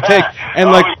whatever it may take, and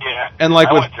I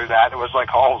went through that. It was like,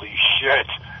 holy shit.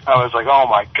 I was like, oh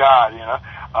my God,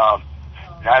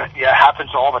 that happens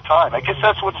all the time. I guess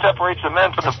that's what separates the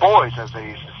men from the boys, as they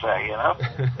used to say,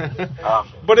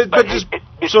 But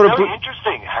it's sort of very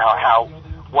interesting how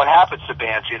what happens to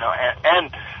bands, and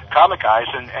comic guys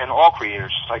and all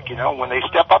creators. Like, when they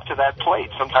step up to that plate,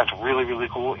 sometimes really, really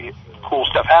cool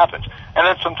stuff happens, and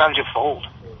then sometimes you fold.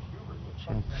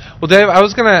 Well, Dave, I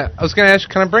was gonna ask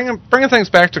you, kind of bringing things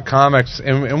back to comics,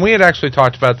 and we had actually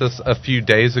talked about this a few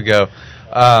days ago.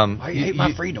 I hate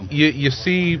my freedom. You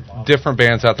see different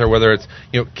bands out there, whether it's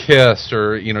Kiss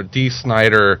or Dee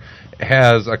Snider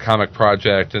has a comic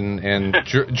project, and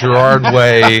Gerard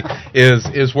Way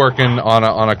is working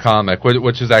on a comic,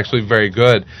 which is actually very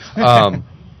good.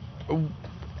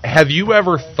 Have you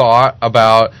ever thought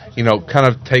about, kind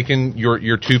of taking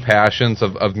your two passions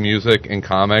of music and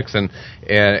comics and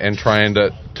trying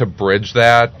to bridge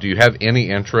that? Do you have any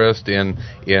interest in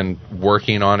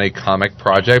working on a comic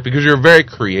project? Because you're a very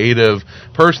creative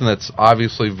person that's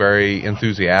obviously very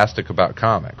enthusiastic about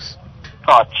comics.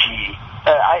 Oh, gee.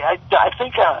 I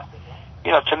think,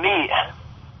 to me,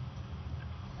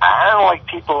 I don't like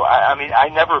people. I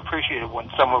never appreciated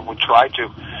when someone would try to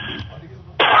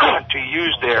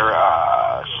use their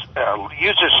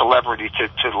celebrity to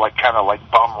kind of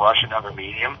bum rush another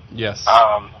medium. Yes.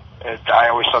 I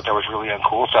always thought that was really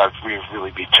uncool, so I'd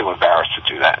really be too embarrassed to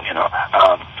do that.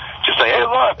 To say, hey,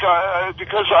 look,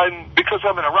 because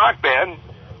I'm in a rock band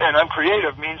and I'm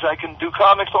creative means I can do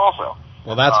comics also.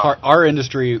 Well, that's our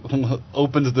industry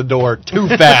opens the door too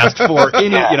fast for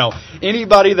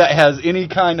anybody that has any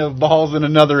kind of balls in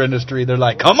another industry. They're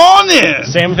like, come on in.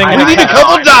 Same thing. We need a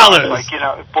couple dollars.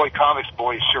 Comics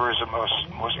sure is the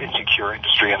most insecure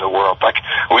industry in the world.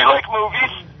 We like movies,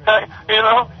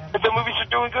 if the movies are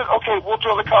doing good, okay, we'll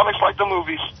draw the comics like the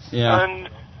movies. Yeah.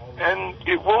 And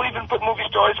we'll even put movie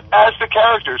stars as the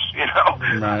characters,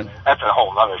 Right. That's a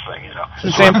whole other thing, It's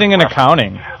the same thing in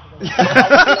accounting.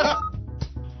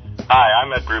 Hi,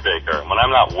 I'm Ed Brubaker. When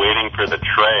I'm not waiting for the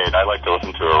trade, I like to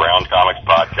listen to Around Comics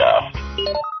podcast.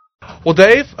 Well,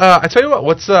 Dave, I tell you what.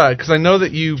 What's because I know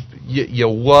that you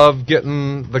love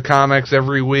getting the comics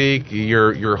every week.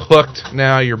 You're hooked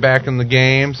now. You're back in the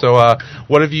game. So,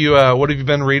 what have you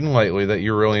been reading lately that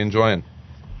you're really enjoying?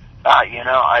 I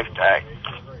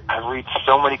read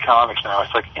so many comics now.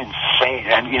 It's like insane.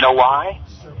 And you know why?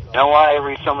 You know why I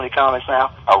read so many comics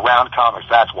now? Around Comics.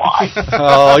 That's why.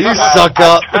 Oh, you suck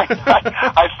up.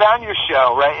 I found your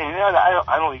show, right? And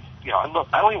I don't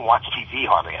even watch TV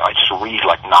hardly. I just read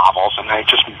like novels and I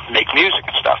just make music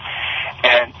and stuff.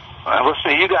 And I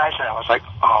listened to you guys and I was like,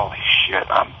 holy shit,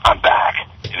 I'm back.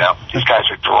 These guys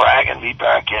are dragging me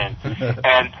back in.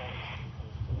 And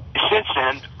since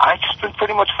then, I've just been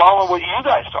pretty much following what you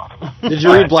guys talk about. Did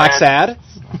you read Black Sad?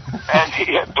 And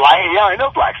I know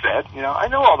Black Sad. I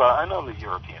know the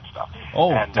European stuff.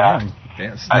 Oh, and, damn.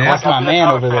 That's my man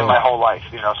over there. My whole life,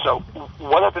 So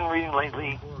what I've been reading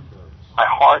lately, my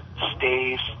heart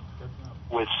stays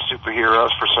with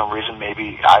superheroes for some reason.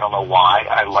 Maybe I don't know why.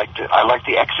 I like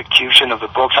the execution of the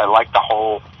books. I like the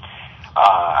whole.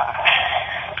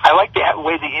 I like the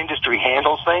way the industry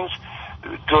handles things,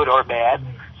 good or bad.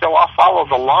 So I'll follow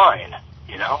the line.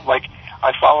 Like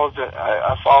I followed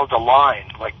the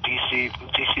line, like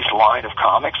DC's line of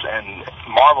comics and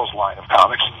Marvel's line of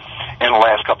comics in the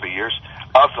last couple of years.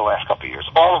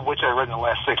 All of which I read in the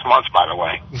last 6 months, by the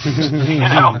way.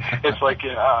 It's like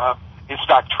in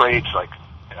stock trades,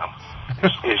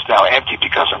 is now empty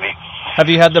because of me. Have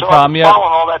you had the so problem yet?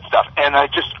 Following all that stuff, and I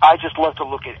just love to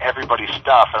look at everybody's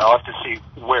stuff, and I love to see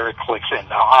where it clicks in.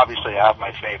 Now, obviously, I have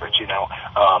my favorites.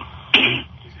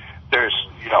 There's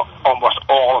almost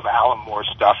all of Alan Moore's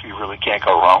stuff you really can't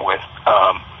go wrong with.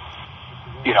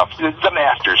 The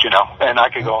Masters, and I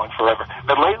could go on forever.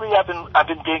 But lately, I've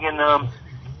been digging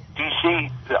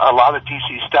DC, a lot of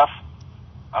DC stuff,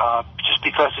 just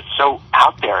because it's so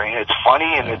out there and it's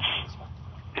funny and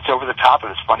it's over the top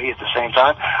and it's funny at the same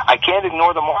time. I can't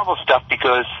ignore the Marvel stuff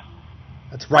because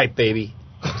that's right, baby.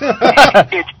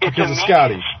 It's immediate.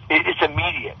 Scotty. It's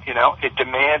immediate, It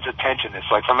demands attention. It's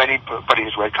like from anybody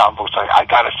who's read comic books, I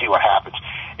got to see what happens.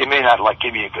 It may not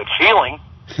give me a good feeling.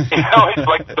 It's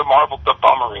like the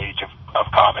bummer age of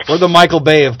comics. Or the Michael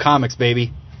Bay of comics,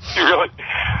 baby. Really,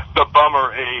 the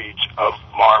bummer age of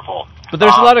Marvel. But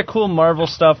there's a lot of cool Marvel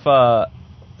stuff,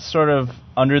 sort of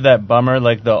under that bummer,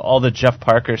 like all the Jeff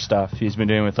Parker stuff he's been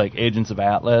doing with Agents of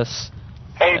Atlas.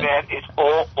 Hey man, it's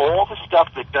all the stuff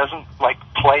that doesn't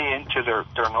play into their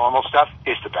normal stuff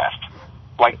is the best.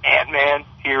 Like Ant-Man,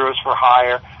 Heroes for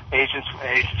Hire, Agents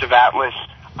of Atlas,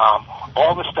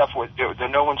 all the stuff that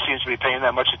no one seems to be paying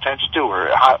that much attention to, or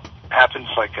happens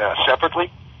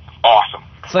separately. Awesome,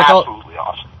 it's absolutely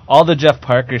awesome. All the Jeff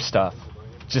Parker stuff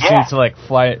just seems to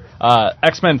fly.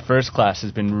 X-Men First Class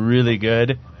has been really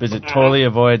good because it totally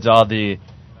avoids all the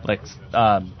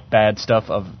bad stuff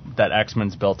of that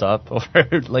X-Men's built up over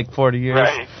 40 years.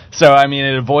 Right. So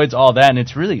it avoids all that, and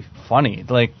it's really funny.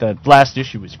 The last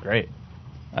issue was great.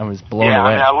 I was blown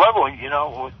away. I love when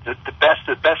the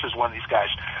best is when these guys,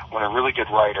 when a really good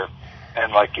writer,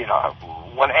 and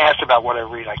when asked about what I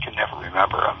read, I can never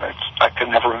remember. I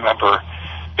can never remember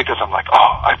because I'm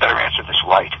I better answer this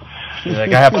right. I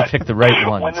have to pick the right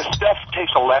ones. When the stuff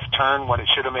takes a left turn when it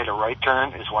should have made a right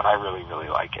turn is when I really, really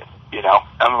like it.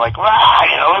 I'm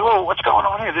what's going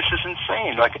on here? This is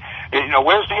insane.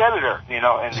 Where's the editor?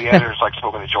 And the editor's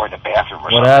spoken to join the bathroom or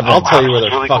something. Whatever. I'll tell you where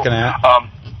they're really fucking cool.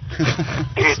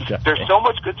 at. There's so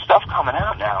much good stuff coming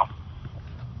out now.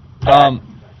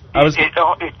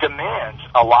 It demands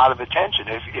a lot of attention.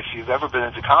 If you've ever been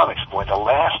into comics, boy, the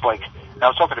last I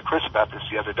was talking to Chris about this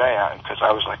the other day because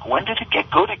I was like, when did it get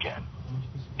good again?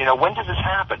 When did this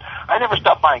happen? I never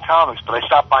stopped buying comics, but I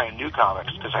stopped buying new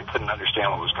comics because I couldn't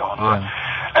understand what was going on.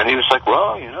 And he was like,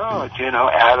 well,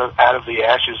 out of the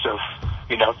ashes of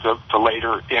the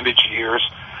later Image years,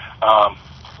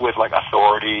 with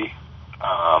Authority,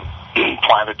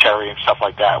 Planetary and stuff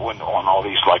like that, when on all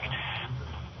these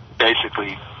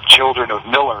basically children of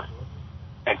Miller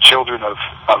and children of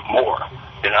Moore,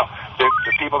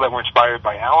 the people that were inspired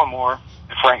by Alan Moore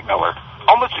and Frank Miller,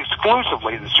 almost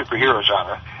exclusively the superhero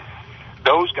genre.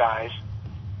 Those guys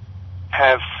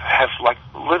have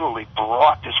literally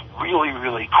brought this really,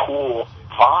 really cool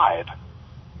vibe,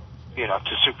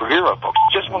 to superhero books.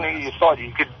 Just when you thought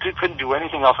you couldn't do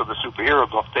anything else with a superhero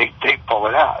book, they pull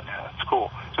it out. Yeah, it's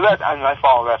cool. So I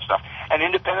follow that stuff. And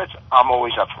independence, I'm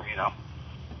always up for.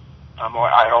 I'm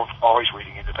always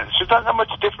reading independence. There's not that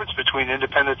much difference between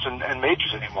independents and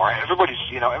majors anymore.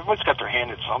 Everyone's got their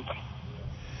hand in something.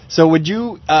 So would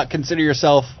you consider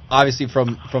yourself, obviously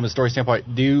from a story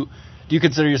standpoint, do Do you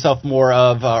consider yourself more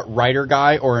of a writer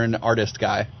guy or an artist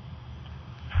guy?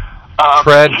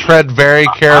 Tread very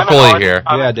carefully here.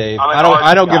 Yeah, Dave.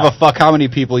 I don't give a fuck how many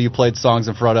people you played songs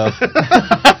in front of.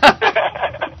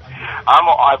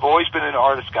 I've always been an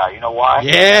artist guy. You know why?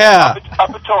 Yeah.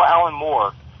 Up until Alan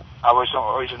Moore, I was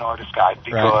always an artist guy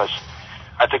because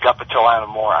I think up until Alan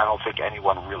Moore, I don't think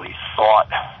anyone really thought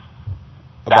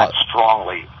that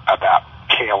strongly about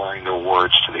tailoring their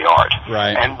words to the art.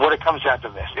 Right. And what it comes down to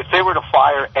this: if they were to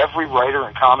fire every writer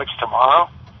in comics tomorrow,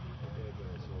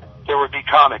 there would be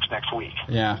comics next week.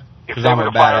 Yeah. If they were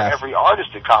to fire every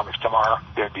artist in comics tomorrow,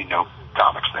 there'd be no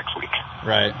comics next week.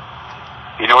 Right.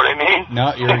 You know what I mean?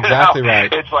 No, you're exactly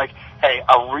right. It's like, hey,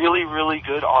 a really, really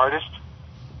good artist,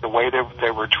 the way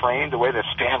they were trained, the way that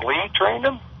Stan Lee trained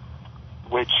them,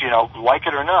 which, like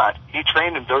it or not, he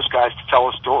trained those guys to tell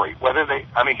a story.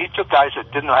 He took guys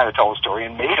that didn't know how to tell a story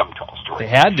and made them tell a story.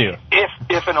 They had to.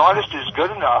 If an artist is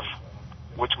good enough,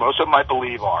 which most of them I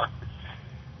believe are,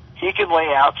 he can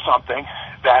lay out something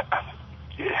that,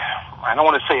 I don't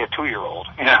want to say a 2-year-old,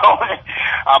 not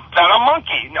a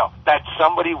monkey. No, that's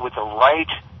somebody with the right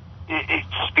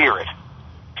spirit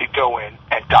to go in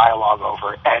and dialogue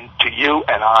over. And to you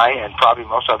and I and probably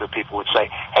most other people would say,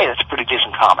 hey, that's a pretty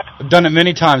decent comic. I've done it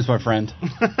many times, my friend.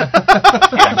 Now,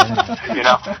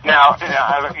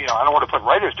 I don't want to put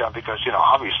writers down because,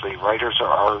 obviously writers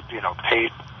are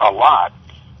paid a lot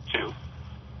to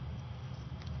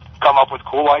come up with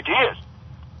cool ideas.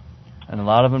 And a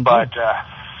lot of them But,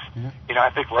 I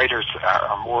think writers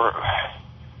are more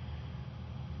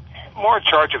in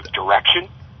charge of direction.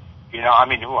 They're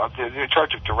in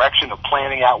charge of direction, of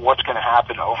planning out what's going to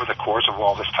happen over the course of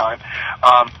all this time.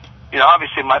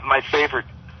 Obviously, my favorite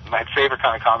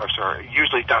kind of comics are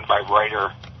usually done by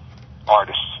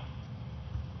writer-artists.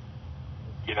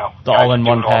 The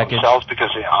all-in-one package.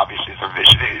 Because obviously their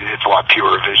vision, it's a lot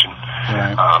purer vision.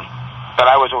 Right. But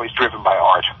I was always driven by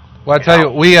art. Well, I tell you,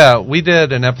 we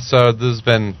did an episode. This has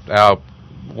been out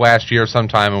last year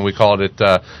sometime, and we called it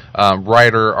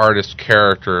writer, artist,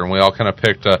 character, and we all kind of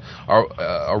picked a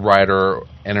writer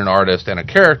and an artist and a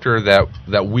character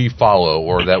that we follow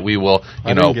or that we will,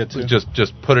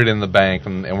 just put it in the bank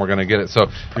and we're going to get it.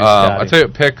 So I tell you,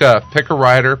 pick a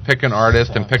writer, pick an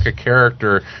artist, and pick a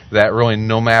character that really,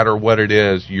 no matter what it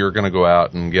is, you're going to go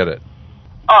out and get it.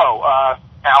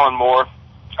 Alan Moore.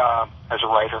 As a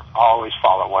writer, I'll always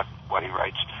follow what he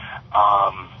writes.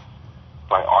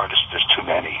 By artists, there's too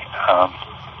many.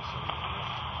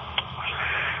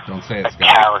 Don't say it's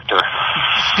character.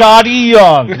 Scotty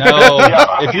Young. No,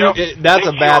 that's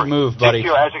a bad move, buddy. Nick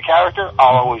Fury, as a character,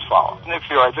 I'll always follow Nick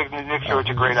Fury. I think Nick Fury's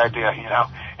a great idea.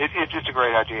 It's a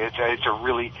great idea. It's a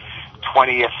really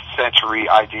 20th century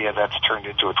idea that's turned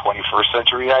into a 21st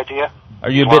century idea. Are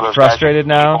you a bit frustrated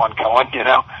now? Keep on going,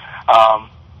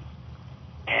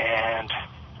 and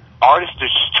artists,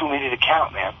 there's just too many to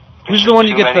count, man. Who's the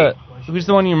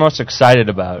one you're most excited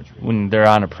about when they're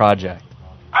on a project?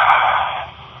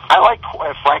 I like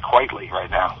Frank Quitely right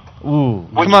now. Ooh.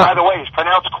 Which, by the way, is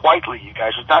pronounced Quitely, you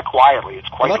guys. It's not quietly, it's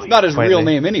Quitely. Well, that's not his real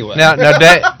name anyway. Now, Dave,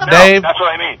 that's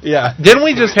what I mean. Yeah. Didn't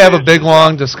we just have a big,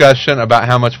 long discussion about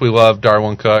how much we love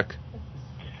Darwin Cook?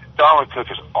 Darwin Cook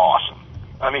is awesome.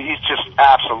 He's just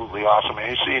absolutely awesome. And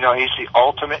he's the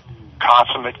ultimate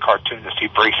consummate cartoonist. He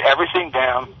breaks everything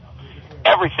down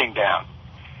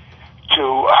to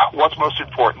what's most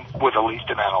important with the least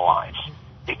amount of lines.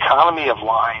 Economy of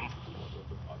line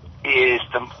is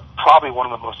probably one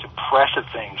of the most impressive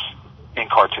things in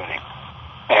cartooning.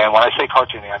 And when I say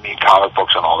cartooning, I mean comic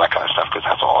books and all that kind of stuff, because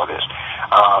that's all it is.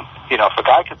 If a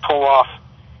guy could pull off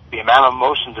the amount of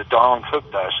motions that Darwin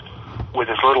Cook does with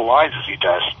as little lines as he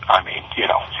does,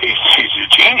 he's a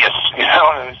genius,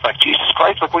 and it's like, Jesus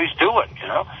Christ, look what he's doing,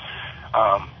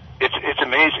 It's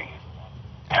amazing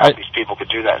how these people could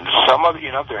do that. And some of,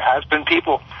 there has been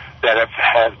people that have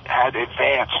had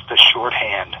advanced the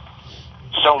shorthand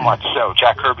so much so.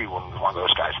 Jack Kirby was one of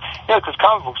those guys. Because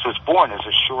comic books was born as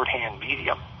a shorthand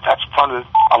medium. That's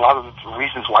a lot of the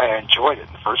reasons why I enjoyed it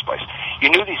in the first place. You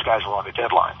knew these guys were on a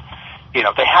deadline.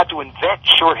 They had to invent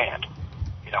shorthand.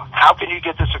 How can you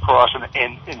get this across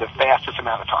in the fastest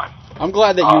amount of time? I'm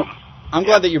glad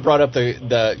that you brought up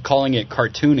the calling it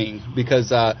cartooning,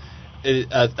 because a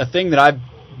thing that I've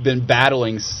been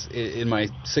battling in my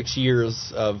 6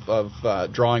 years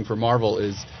of drawing for Marvel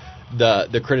is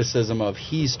the criticism of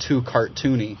he's too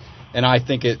cartoony, and I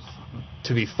think it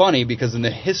to be funny because in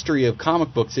the history of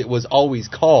comic books it was always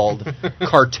called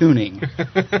cartooning.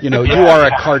 You are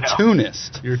a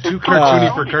cartoonist. You're too cartoony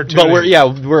for cartooning.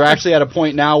 But we're actually at a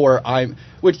point now where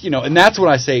and that's when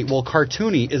I say, well,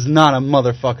 cartoony is not a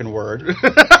motherfucking word.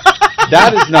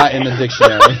 That is not in the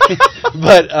dictionary.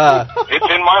 But it's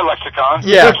in my lexicon.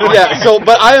 Yeah. So,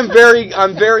 but I'm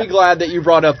very glad that you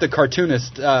brought up the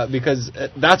cartoonist because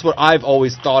that's what I've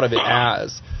always thought of it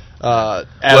as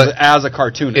a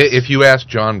cartoonist. If you ask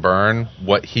John Byrne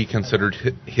what he considers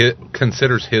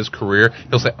his career,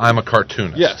 he'll say, "I'm a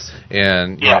cartoonist." Yes,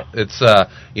 and it's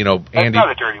Andy. That's not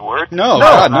a dirty word. No,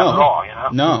 not at all.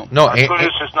 No.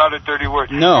 Cartoonist is not a dirty word.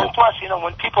 No. And plus,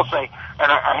 when people say,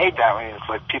 and I hate that when it's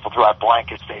like people throw out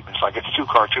blanket statements like it's too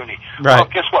cartoony. Right. Well,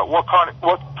 guess what? What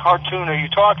cartoon are you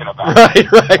talking about? Right.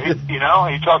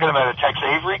 Are you talking about a Tex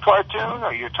Avery cartoon?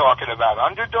 Are you talking about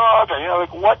Underdog?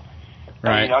 Like what?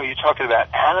 Right. You're talking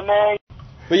about anime.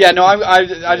 But yeah, no,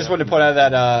 I just wanted to point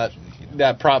out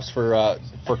that props for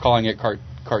calling it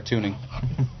cartooning.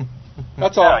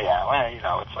 That's all. Oh yeah,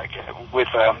 well, it's like with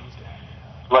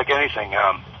like anything,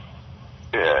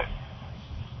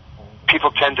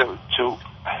 people tend to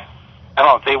I don't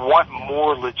know, they want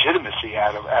more legitimacy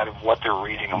out of what they're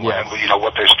reading and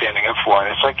what they're standing up for,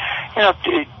 and it's like,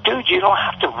 dude, you don't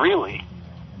have to really.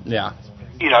 Yeah.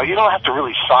 You don't have to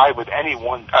really side with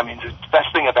anyone. I mean, the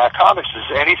best thing about comics is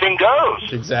anything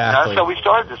goes. Exactly. So we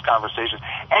started this conversation.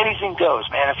 Anything goes,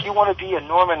 man. If you want to be a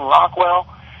Norman Rockwell,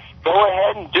 go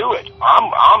ahead and do it.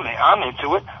 I'm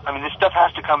into it. I mean, this stuff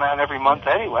has to come out every month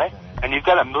anyway, and you've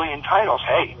got a million titles.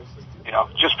 Hey,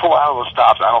 just pull out those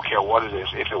stops. I don't care what it is.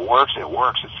 If it works, it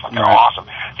works. It's fucking awesome.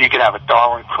 You could have a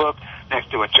Darwin Cook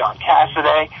next to a John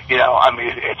Cassaday. I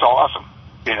mean, it's awesome.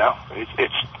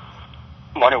 It's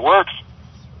when it works.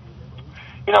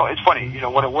 It's funny.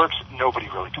 When it works, nobody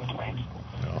really complains.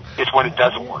 No. It's when it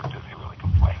doesn't work that they really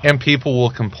complain. And people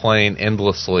will complain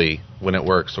endlessly when it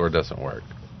works or doesn't work.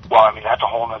 Well, I mean, that's a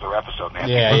whole other episode, man.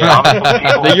 Yeah.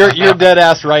 You're dead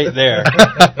ass right there.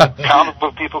 Comic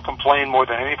book people complain more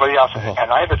than anybody else,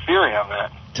 and I have a theory on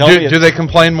that. Do they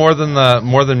complain more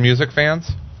than music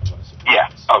fans? Yeah.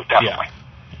 Oh, definitely.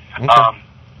 Yeah. Okay.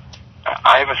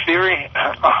 I have a theory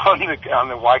on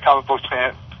the why comic books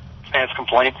fans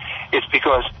complain. It's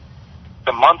because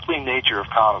the monthly nature of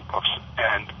comic books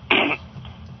and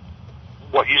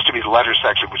what used to be the letter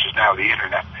section, which is now the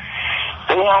internet,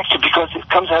 they actually, because it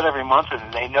comes out every month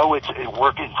and they know it's a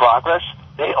work in progress,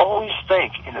 they always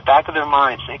think in the back of their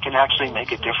minds they can actually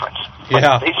make a difference.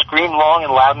 Yeah. If they scream long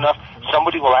and loud enough,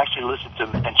 somebody will actually listen to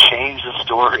them and change the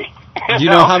story. Do you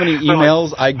know how many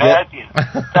emails I get?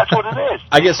 That's what it is.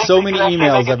 I get so many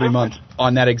emails every month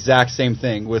on that exact same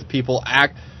thing with people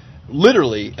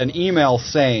literally an email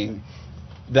saying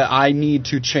that I need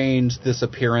to change this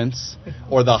appearance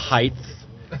or the height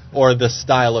or the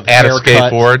style of haircut.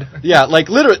 Add a skateboard. Yeah, like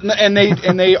literally,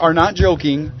 and they are not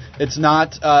joking. It's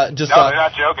not just. No, they're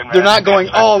not joking, man. They're not going,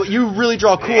 "Oh, you really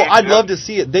draw cool. I'd love to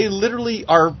see it." They literally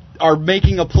are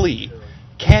making a plea.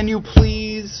 Can you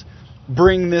please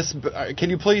bring this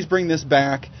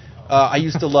back? I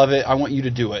used to love it. I want you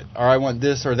to do it, or I want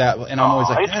this or that. And I'm always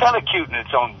like, it's kind of cute in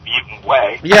its own mutant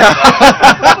way. Yeah.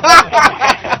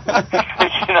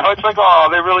 It's like,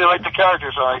 they really like the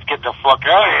character, so I get the fuck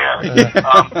out of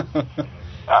here.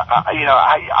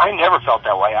 I never felt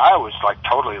that way. I was like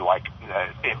totally like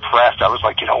impressed. I was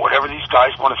like, whatever these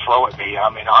guys want to throw at me, I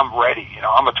mean, I'm ready.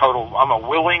 I'm a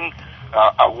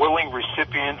willing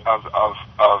recipient of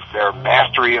their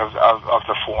mastery of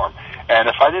the form. And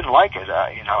if I didn't like it,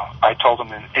 I told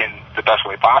them in the best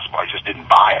way possible. I just didn't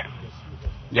buy it.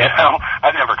 Yeah.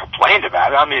 I never complained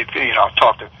about it. I mean, I've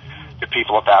talked to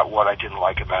people about what I didn't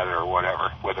like about it or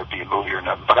whatever, whether it be a movie or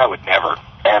nothing. But I would never,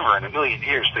 ever in a million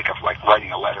years think of like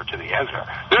writing a letter to the editor.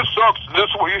 This sucks. This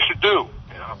is what you should do.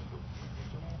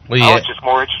 Well, I was just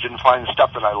more interested in finding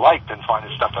stuff that I liked than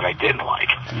finding stuff that I didn't like.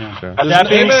 Yeah. Okay. That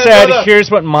being said,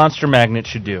 here's what Monster Magnet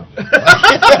should do.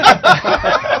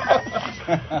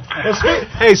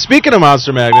 Hey, speaking of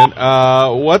Monster Magnet,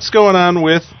 what's going on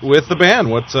with the band?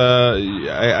 What's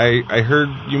I heard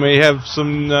you may have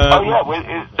some.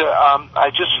 I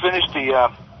just finished the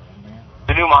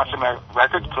new Monster Magnet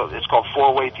record. It's called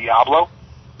Four Way Diablo,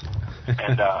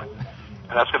 and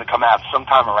that's going to come out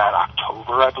sometime around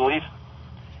October, I believe.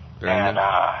 And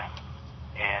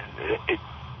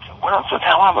what else the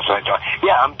hell was I doing?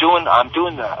 Yeah, I'm doing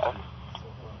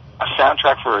a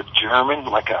soundtrack for a German, it's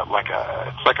like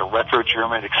a retro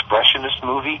German expressionist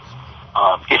movie.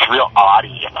 It's real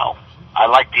oddy, I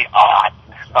like the odd.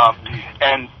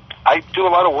 And I do a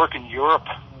lot of work in Europe,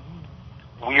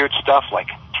 weird stuff like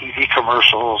TV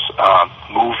commercials,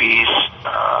 movies.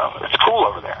 It's cool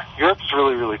over there. Europe's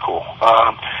really, really cool.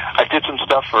 I did some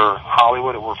stuff for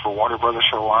Hollywood. I worked for Warner Brothers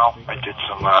for a while. I did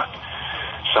some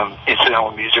some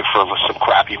incidental music for some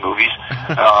crappy movies.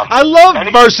 I love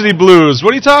Varsity Blues.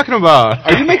 What are you talking about?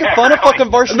 Are you making fun of fucking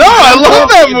Varsity? No, I love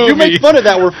that movie. You make fun of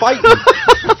that. We're fighting.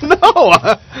 No.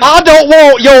 I don't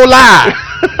want your life.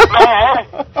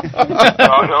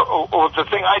 Well, the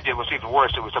thing I did was even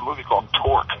worse. It was a movie called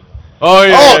Torque. Oh,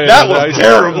 yeah. That was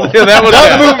terrible. Yeah, that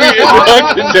movie is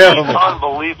fucking terrible.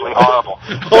 Unbelievably horrible.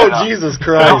 Jesus I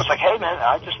Christ. was like, hey, man,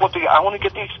 I want to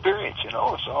get the experience, So,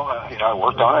 I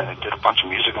worked on it and did a bunch of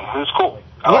music, and it was cool.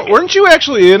 Weren't you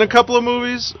actually in a couple of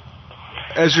movies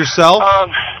as yourself?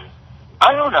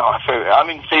 I don't know. I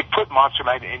mean, they put Monster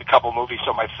Magnet in a couple of movies,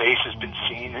 so my face has been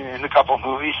seen in a couple of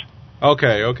movies.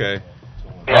 Okay.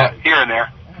 Yeah, here and there.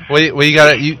 Well,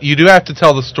 you do have to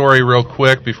tell the story real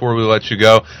quick before we let you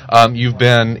go. You've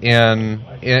been in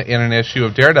an issue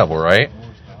of Daredevil, right?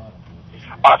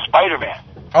 Spider-Man.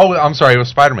 Oh, I'm sorry, it was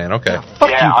Spider-Man. Okay.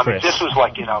 Yeah, I mean, this was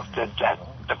like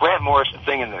the Grant Morrison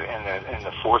thing in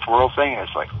the Fourth World thing is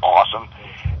like awesome,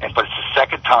 but it's the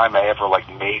second time I ever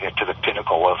made it to the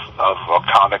pinnacle of a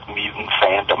comic mutant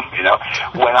fandom.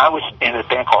 When I was in a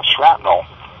band called Shrapnel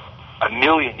a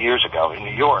million years ago in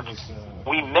New York,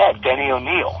 we met Denny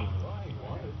O'Neil.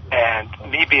 And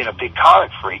me being a big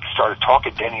comic freak, started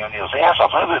talking Denny O'Neil's ass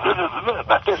off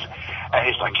about this. And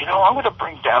he's like, I'm going to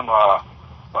bring down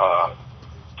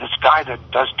this guy that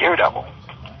does Daredevil.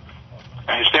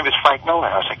 And his name is Frank Miller.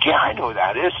 I was like, yeah, I know who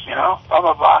that is, blah,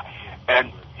 blah, blah.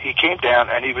 And he came down,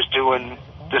 and he was doing,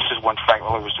 this is when Frank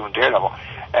Miller was doing Daredevil,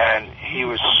 and he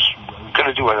was going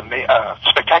to do a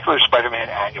Spectacular Spider-Man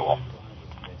annual.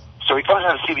 So he comes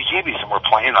down to CBGB's, and we're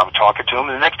playing, I'm talking to him,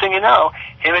 and the next thing you know,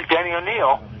 him and Denny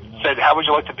O'Neil said, how would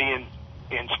you like to be in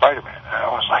Spider-Man? And I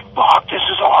was like, fuck, this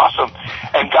is awesome.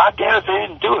 And goddamn it, they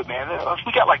didn't do it, man.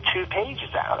 We got 2 pages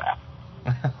out of that.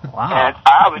 Wow. And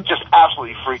I was just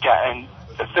absolutely freaked out. And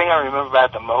the thing I remember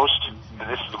about it the most, and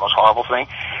this is the most horrible thing,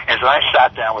 is that I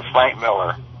sat down with Frank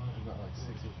Miller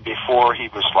before he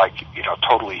was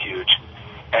totally huge,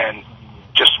 and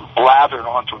just blathered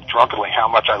onto him drunkenly how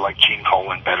much I like Gene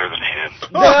Colan better than him.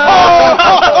 I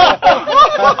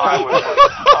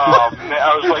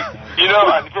was like,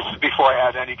 I mean, this is before I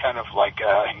had any kind of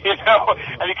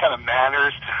any kind of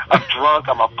manners. I'm drunk.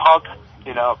 I'm a punk,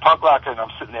 punk rocker, and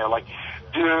I'm sitting there like,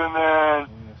 dude, man,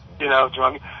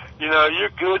 drunk. You're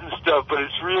good and stuff, but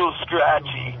it's real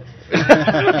scratchy. It's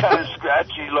kind of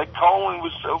scratchy. Like, Colan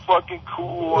was so fucking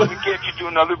cool. I mean, can't you do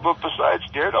another book besides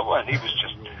Daredevil? And he was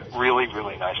just really,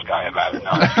 really nice guy about it.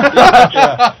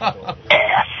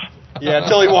 Ass. Yeah,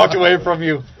 until he walked away from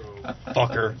you.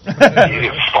 Fucker.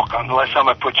 You fuck, the last time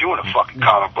I put you in a fucking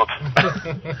comic book.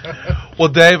 Well,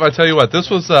 Dave, I tell you what, this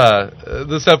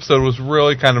episode was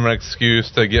really kind of an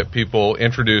excuse to get people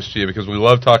introduced to you, because we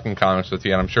love talking comics with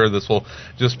you, and I'm sure this will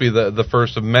just be the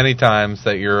first of many times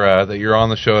that you're on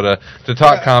the show to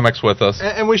talk comics with us.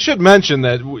 And we should mention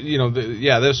that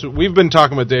we've been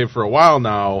talking with Dave for a while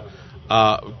now,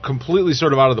 completely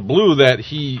sort of out of the blue, that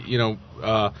he he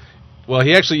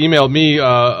actually emailed me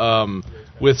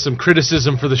with some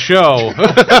criticism for the show.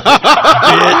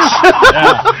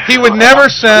 He would never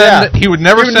send. He would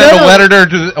never send a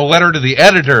letter to the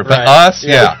editor, but us,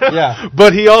 yeah.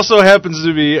 But he also happens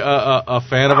to be a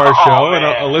fan of our show and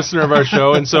a listener of our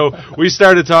show, and so we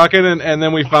started talking, and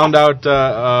then we found out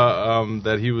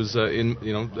that he was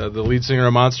the lead singer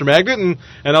of Monster Magnet,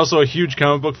 and also a huge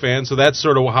comic book fan. So that's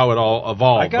sort of how it all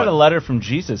evolved. I got a letter from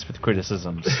Jesus with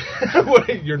criticisms.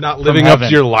 You're not living up to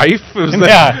your life?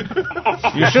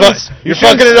 You're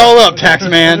fucking it all up, tax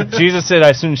man. Jesus said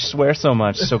I shouldn't swear so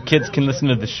much so kids can listen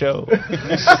to the show.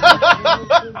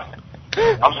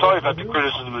 I'm sorry about the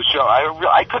criticism of the show.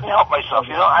 I couldn't help myself.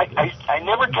 I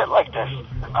never get like this.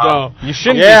 No, you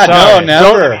shouldn't. Yeah, be sorry. no,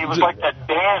 never. It was like that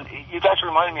band. You guys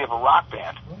reminded me of a rock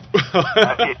band.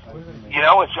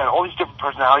 It's got all these different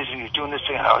personalities, and you're doing this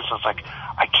thing, and I was just like,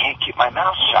 I can't keep my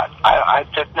mouth shut.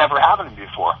 That never happened to me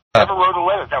before. I never wrote a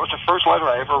letter. That was the first letter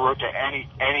I ever wrote to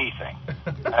anything.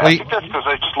 And I think that's because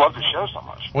I just love the show so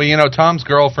much. Well, Tom's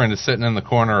girlfriend is sitting in the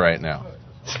corner right now.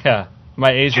 Yeah,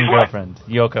 my Asian girlfriend,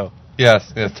 Yoko.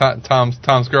 Yes.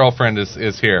 Tom's girlfriend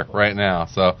is here right now.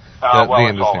 So the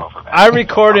end is here. I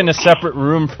record in a separate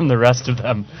room from the rest of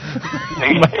them.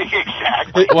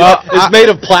 Exactly. Well, it's made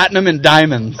of platinum and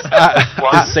diamonds.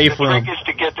 It's safe room. The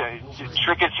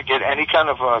trick is to get any kind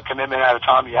of commitment out of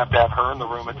Tom. You have to have her in the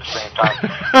room at the same time,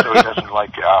 so he doesn't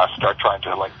start trying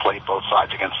to play both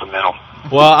sides against the middle.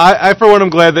 Well, I for one am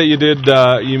glad that you did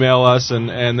email us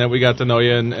and that we got to know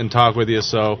you and talk with you.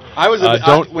 So I was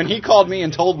when he called me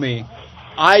and told me,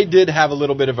 I did have a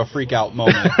little bit of a freak out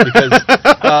moment because,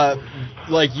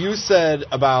 like you said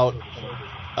about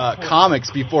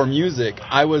comics before music,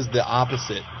 I was the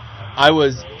opposite. I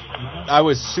was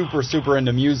super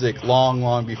into music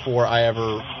long before I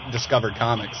ever discovered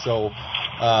comics. So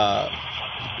I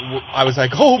was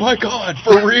like, oh my God,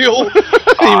 for real?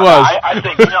 He was. I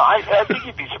think I think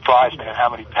you'd be surprised, man, how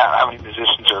many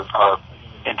musicians are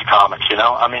into comics.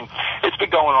 I mean, it's been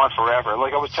going on forever.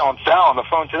 Like I was telling Sal on the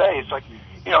phone today, it's like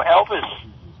Elvis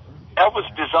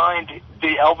designed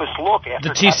the Elvis look after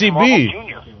The Captain Marvel TCB.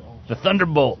 Jr. The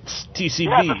Thunderbolts, TCB.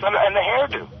 Yeah, and the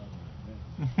hairdo.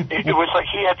 It was like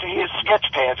he had sketch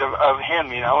pads of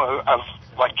him, of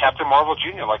like Captain Marvel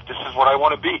Jr. Like, this is what I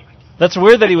want to be. That's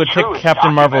weird that he would It's pick true, it's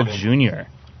Captain Marvel documented.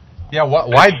 Jr. Yeah,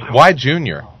 why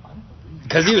Junior?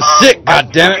 Because he was sick,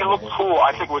 goddammit. He looked cool.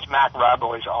 I think it was Mac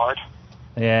Raboy's art.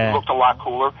 He Yeah, looked a lot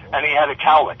cooler, and he had a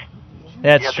cowlick. He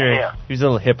that's had the true. hair. He was a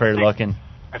little hipper looking.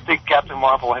 I think Captain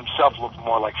Marvel himself looked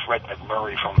more like Fred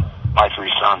McMurray from My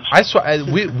Three Sons. I swear,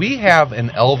 we have an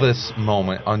Elvis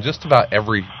moment on just about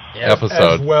every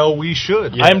episode. As well, we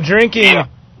should. I'm drinking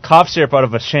cough syrup out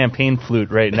of a champagne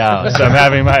flute right now, so I'm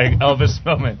having my Elvis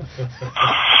moment.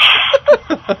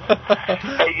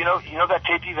 Hey, you know that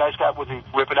tape you guys got with the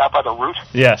Rip It Out by the Root?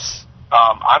 Yes.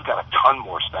 I've got a ton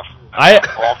more stuff.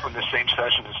 All from the same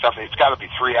session and stuff. It's got to be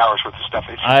 3 hours worth of stuff.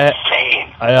 It's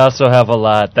insane. I also have a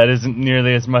lot. That isn't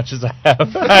nearly as much as I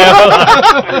have. I have a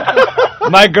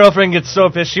lot. My girlfriend gets so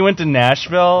pissed. She went to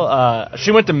Nashville.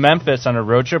 She went to Memphis on a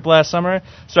road trip last summer.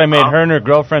 So I made her and her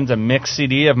girlfriends a mix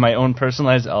CD of my own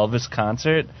personalized Elvis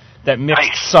concert that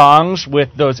mixed songs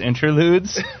with those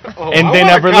interludes. And they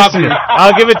never listened to it.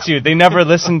 I'll give it to you. They never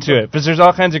listened to it. Because there's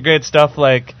all kinds of great stuff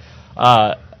like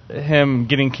him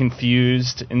getting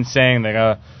confused and saying like,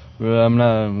 well,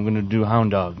 I'm going to do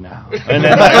Hound Dog now. And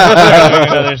then like,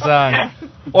 another song.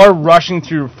 Or rushing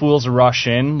through Fools Rush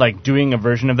In, like doing a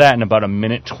version of that in about a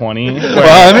minute 20.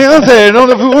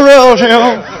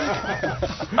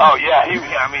 Oh yeah,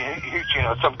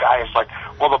 some guy is like,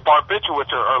 well, the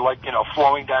barbiturates are like,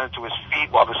 flowing down into his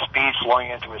feet while the speed's flowing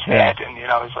into his head, and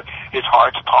it's like his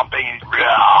heart's pumping. And,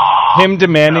 him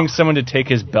demanding someone to take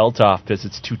his belt off because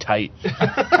it's too tight.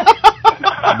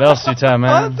 Belt's too tight,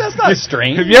 man. That's not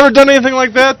strange. Have you ever done anything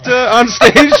like that on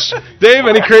stage, Dave?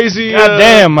 Any crazy? God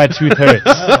damn, my tooth hurts.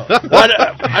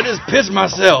 I just pissed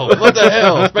myself. What the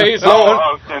hell? Space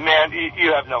on. Man,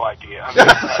 you have no idea. I mean,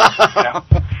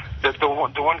 the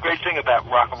one great thing about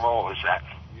rock and roll is that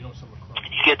you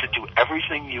get to do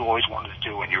everything you always wanted to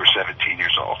do when you were 17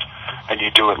 years old, and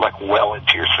you do it like well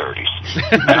into your 30s.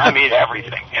 And I mean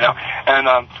everything, And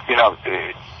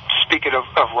speaking of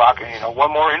rock,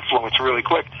 one more influence really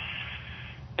quick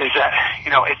is that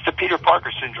it's the Peter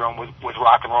Parker syndrome with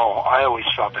rock and roll. I always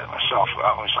felt that myself.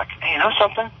 I was like, hey,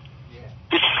 something?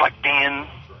 This is like being.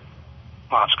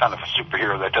 Well, it's kind of a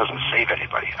superhero that doesn't save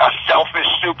anybody. A selfish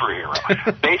superhero.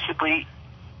 Basically,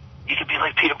 you could be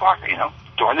like Peter Parker,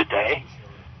 During the day,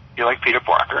 you're like Peter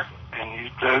Parker.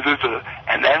 And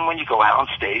then when you go out on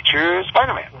stage, you're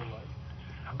Spider-Man.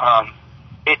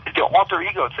 The alter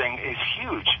ego thing is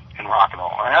huge in rock and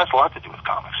roll. And it has a lot to do with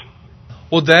comics.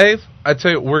 Well, Dave, I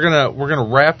tell you, we're gonna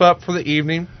wrap up for the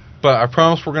evening. But I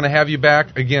promise we're going to have you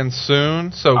back again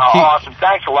soon. So awesome.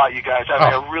 Thanks a lot, you guys.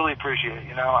 I really appreciate it.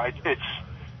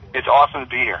 It's awesome to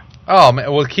be here. Oh,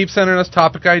 man. Well, keep sending us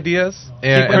topic ideas.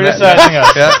 Keep criticizing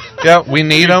us. Yeah, we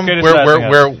need them.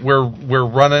 We're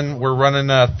running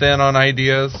thin on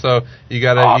ideas. So you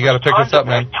gotta pick us up,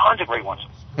 man. Tons of great ones.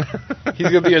 He's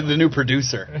going to be the new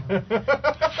producer.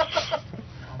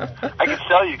 I can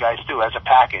sell you guys, too, as a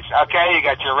package. Okay, you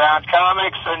got your round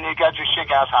comics and you got your Shig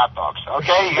House hot dogs.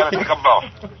 Okay, you got to take them both.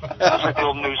 That's like the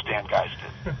old newsstand guys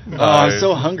did. Oh, I'm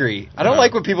so hungry. I don't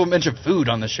like when people mention food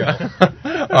on the show. All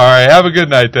right, have a good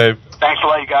night, Dave. Thanks a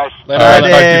lot, you guys. All right, talk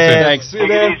to you soon. Thanks.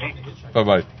 Take it easy.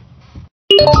 Bye-bye.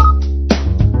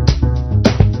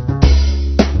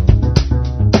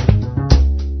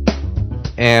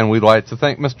 And we'd like to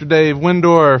thank Mr. Dave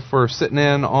Windor for sitting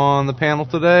in on the panel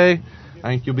today. I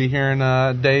think you'll be hearing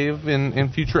Dave in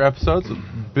future episodes.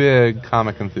 Big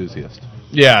comic enthusiast.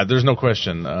 Yeah, there's no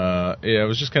question. It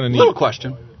was just kind of neat. Little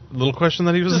question. Little question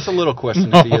that he was. Just a little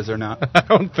question if he is or not.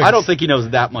 I don't think he knows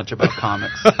that much about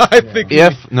comics. I think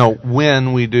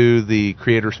when we do the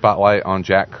creator spotlight on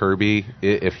Jack Kirby,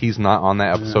 if he's not on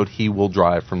that episode, he will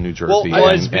drive from New Jersey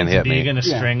and hit me. Are you going to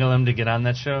strangle him to get on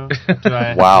that show?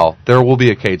 Wow, there will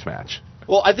be a cage match.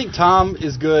 Well, I think Tom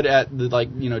is good at the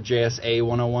JSA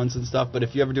 101s and stuff, but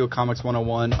if you ever do a Comics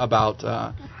 101 about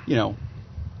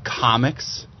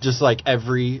comics, just like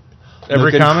every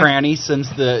nook and cranny since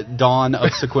the dawn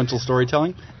of sequential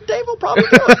storytelling, Dave will probably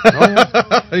do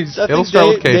it. It'll start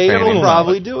with Dave will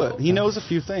probably do it. He knows a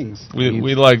few things.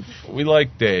 We like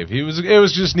Dave. It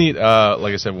was just neat.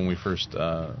 Like I said, when we first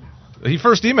he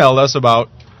first emailed us about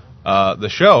the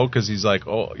show because he's like,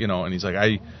 oh, you know, and he's like,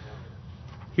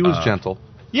 He was gentle.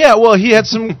 yeah, well, he had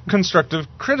some constructive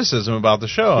criticism about the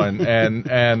show,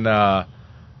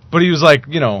 but he was like,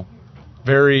 you know,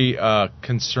 very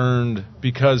concerned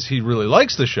because he really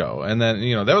likes the show, and then,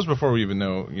 you know, that was before we even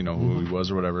know, you know, who he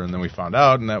was or whatever, and then we found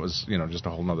out, and that was, you know, just a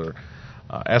whole nother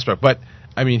aspect. But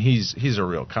I mean, he's a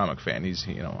real comic fan. He's,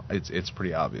 you know, it's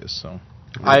pretty obvious. So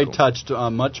I cool. touched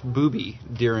much booby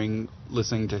during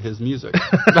listening to his music in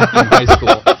high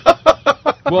school.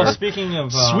 Well, speaking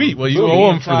of Sweet. Well, you booby owe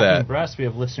him and for talking that. breasts, we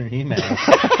have listener emails.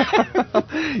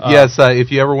 Yes,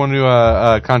 if you ever want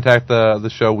to contact the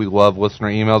show, we love listener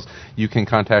emails. You can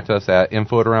contact us at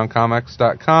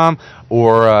info@aroundcomics.com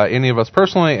or any of us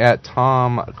personally at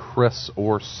Tom, Chris,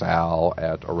 or Sal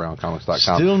at aroundcomics.com.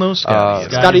 Still no Scotty.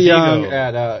 Scotty Young Vigo.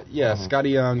 at Scotty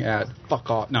Young at fuck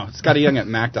off. No, Scotty Young at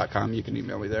mac.com. You can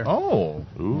email me there. Oh,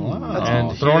 wow.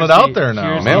 And Throwing here's it out the- there now.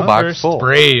 here's huh? the Mailbox first- full.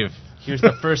 Brave. Here's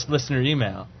the first listener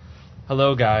email.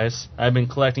 Hello, guys. I've been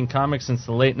collecting comics since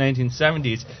the late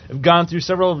 1970s. I've gone through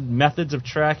several methods of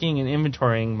tracking and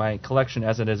inventorying my collection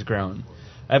as it has grown.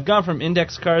 I've gone from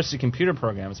index cards to computer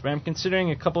programs, but I'm considering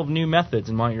a couple of new methods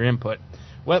and want your input.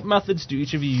 What methods do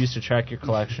each of you use to track your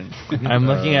collection? I'm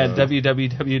looking at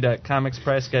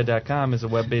www.comicspriceguide.com as a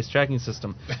web-based tracking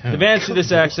system. The advantage to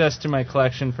this access to my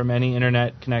collection from any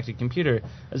internet-connected computer,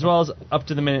 as well as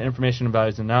up-to-the-minute information about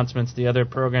its announcements. The other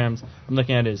programs I'm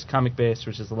looking at is Comic-Base,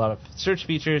 which has a lot of search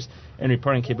features and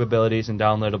reporting capabilities and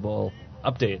downloadable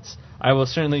updates. I will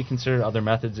certainly consider other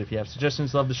methods if you have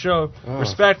suggestions. Love the show.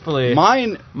 Respectfully,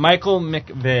 Michael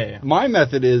McVeigh. My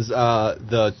method is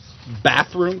the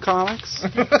bathroom comics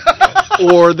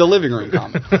or the living room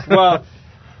comics. Well,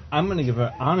 I'm going to give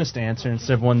an honest answer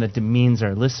instead of one that demeans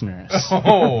our listeners.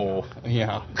 Oh,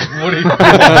 Yeah. what do you,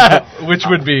 which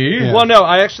would be? Well, no,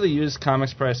 I actually use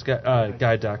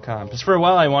comicspriceguide.com. Because for a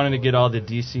while I wanted to get all the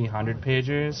DC 100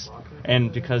 pagers,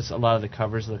 and because a lot of the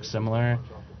covers look similar,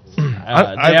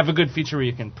 they have a good feature where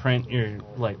you can print your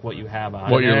what you have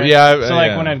on What there. you're- yeah, So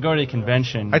yeah. when I'd go to the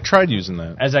convention, I tried using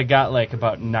that. as I got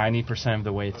about 90% of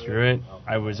the way through it,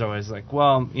 I was always like,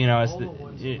 well, you know,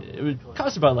 it would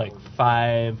cost about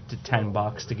 $5 to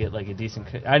 $10 to get a decent.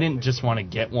 I didn't just want to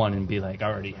get one and be like,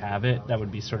 I already have it. That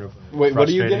would be sort of Wait, what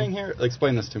are you frustrating. getting here?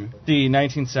 Explain this to me. The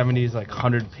 1970s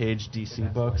 100-page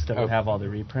DC books that would have all the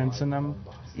reprints in them.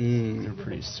 They're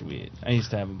pretty sweet. I used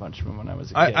to have a bunch of them when I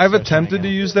was a kid. I've so I was trying attempted to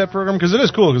use that program because it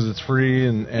is cool because it's free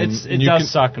and It you does can,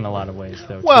 suck in a lot of ways,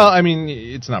 though. Well, too. I mean,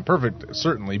 it's not perfect,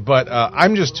 certainly, but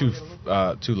I'm just too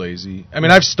lazy. I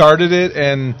mean, I've started it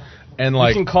and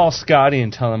you can call Scotty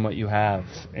and tell him what you have,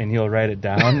 and he'll write it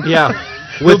down. Yeah,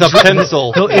 with a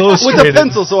pencil. He'll illustrate with a it.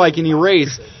 pencil so I can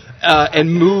erase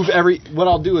and move every. What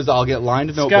I'll do is I'll get lined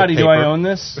notebook Scotty, paper. do I own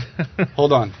this?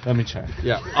 Hold on. Let me check.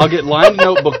 Yeah, I'll get lined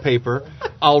notebook paper.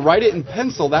 I'll write it in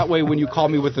pencil. That way, when you call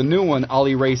me with a new one, I'll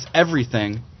erase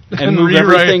everything and move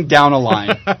rewrite. everything down a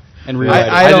line and rewrite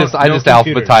it. I just no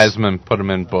computers. alphabetize them and put them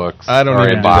in books. I don't or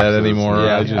even in do that boxes. anymore.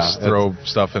 Yeah, I just yeah. throw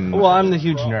stuff in. Well, I'm the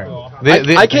huge nerd.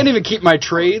 I can't even keep my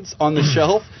trades on the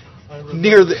shelf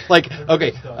near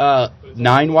the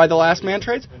 9 Why the Last Man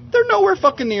trades. They're nowhere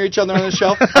fucking near each other on the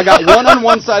shelf. I got one on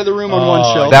one side of the room on one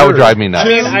shelf. That would drive me nuts. I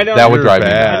mean, I don't- that would drive me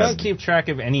You're I nuts. don't keep track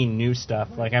of any new stuff.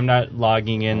 I'm not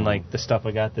logging in the stuff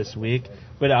I got this week.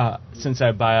 But since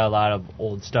I buy a lot of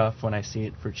old stuff when I see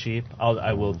it for cheap,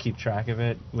 I will keep track of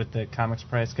it with the Comics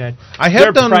Price Guide. I Their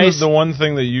have done price- the one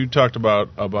thing that you talked about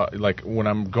when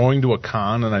I'm going to a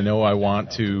con and I know I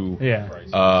want to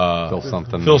Fill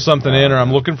something. fill something in or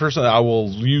I'm looking for something, I will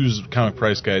use Comic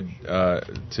Price Guide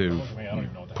to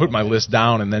put my list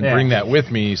down and then Yeah. bring that with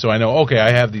me so I know, okay,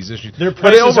 I have these issues. Their But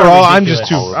prices are overall,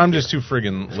 ridiculous. I'm just too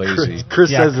friggin' lazy.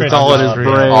 Chris Yeah, says Chris it's all in is his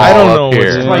real. brain. I don't know up what's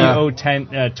here. That's why Yeah. you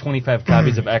owe 25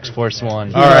 copies of X-Force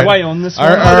 1. All right. Do I own this Our-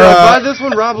 one? our, Buy this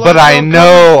one, Rob. But I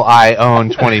know I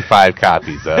own 25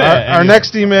 copies of it. our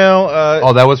next email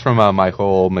Oh, that was from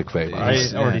Michael McVeigh.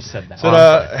 I already said that.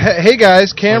 said, hey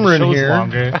guys, Cameron Show's here.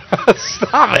 longer.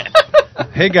 Stop it.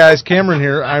 Hey guys, Cameron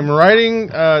here. I'm writing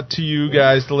to you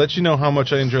guys to let you know how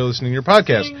much I enjoy listening to your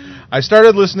podcast. I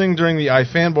started listening during the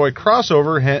iFanboy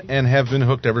crossover and have been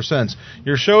hooked ever since.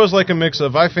 Your show is like a mix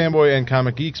of iFanboy and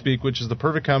Comic Geek Speak, which is the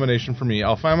perfect combination for me.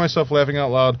 I'll find myself laughing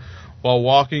out loud while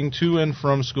walking to and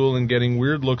from school and getting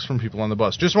weird looks from people on the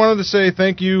bus. Just wanted to say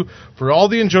thank you for all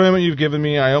the enjoyment you've given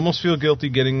me. I almost feel guilty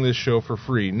getting this show for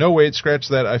free. No, wait, scratch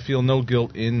that. I feel no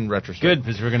guilt in retrospect. Good,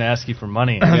 because we're going to ask you for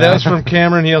money. That was from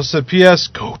Cameron. He also said, P.S.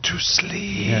 Go to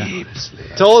sleep.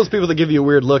 Tell those people that give you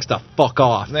weird looks to fuck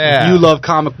off. Yeah. If you love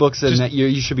comic books Comics, and that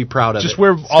you should be proud of Just it.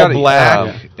 wear all Scotty,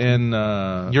 black and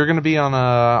You're going to be on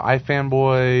a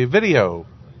iFanboy video.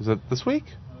 Is it this week?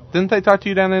 Didn't they talk to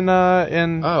you down in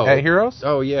at Heroes?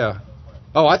 Oh, yeah.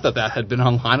 Oh, I thought that had been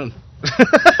online.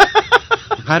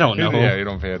 I don't know. Yeah, you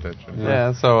don't pay attention.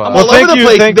 Yeah. So I'm all over the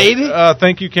place, baby.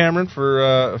 Thank you, Cameron,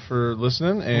 for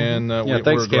listening, and thanks,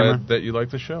 we're glad Cameron. that you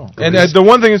like the show. And the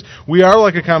one thing is, we are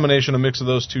like a combination, a mix of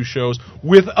those two shows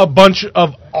with a bunch of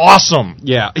awesome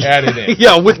editing.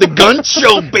 Yeah, with the gun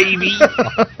show, baby.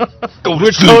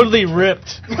 We're totally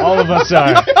ripped. All of us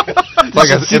are. It's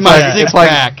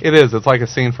like a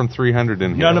scene from 300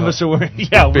 in here. None of us are wearing.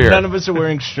 None of us are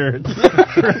wearing shirts.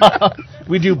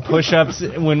 We do push-ups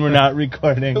when we're not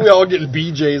recording. We all getting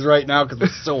BJs right now because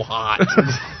it's so hot.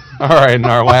 All right, and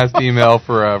our last email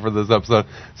for this episode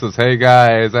says, "Hey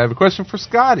guys, I have a question for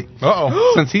Scotty.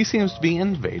 Since he seems to be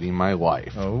invading my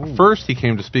life. First, he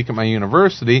came to speak at my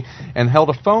university and held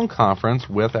a phone conference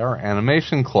with our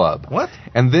animation club. What?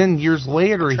 And then years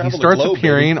later, he Travel the starts globe,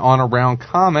 appearing on Around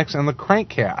Comics and the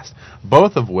Crankcast,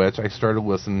 both of which I started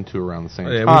listening to around the same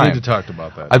time. We need to talk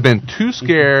about that. I've been too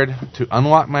scared to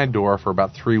unlock my door for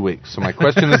about 3 weeks. So my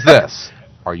question is this."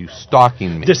 Are you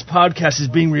stalking me? This podcast is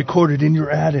being recorded in your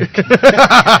attic. Get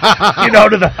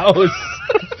out of the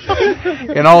house.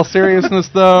 In all seriousness,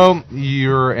 though,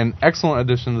 you're an excellent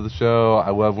addition to the show. I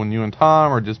love when you and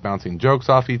Tom are just bouncing jokes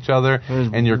off each other,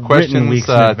 and your questions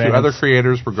to other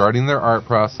creators regarding their art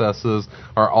processes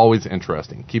are always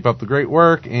interesting. Keep up the great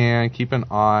work, and keep an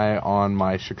eye on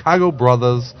my Chicago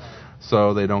brothers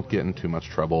so they don't get in too much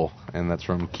trouble. And that's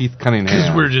from Keith Cunningham.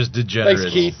 Because we're just degenerates.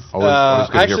 Thanks, Keith. Always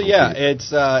good to hear from Keith.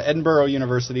 It's Edinburgh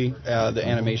University, the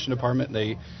animation department.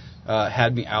 They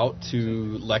had me out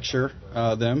to lecture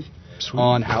them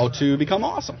on how to become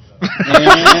awesome. And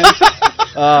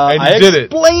I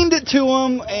explained it to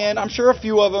them, and I'm sure a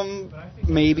few of them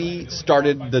maybe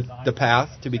started the path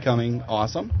to becoming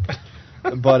awesome.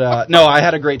 But no, I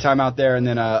had a great time out there, and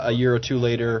then a year or two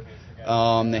later,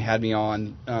 they had me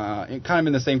on kind of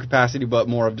in the same capacity, but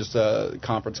more of just a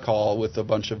conference call with a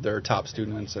bunch of their top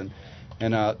students, and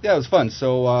yeah, it was fun.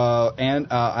 So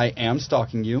I am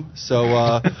stalking you.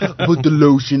 So put the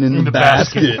lotion in the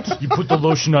basket. You put the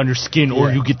lotion on your skin,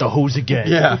 or you get the hose again.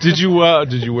 Yeah. Did you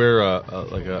wear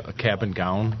a cap and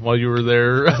gown while you were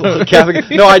there?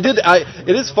 No, I did.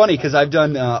 It is funny because I've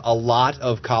done a lot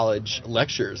of college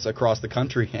lectures across the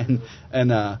country,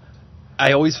 and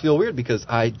I always feel weird because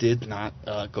I did not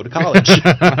go to college.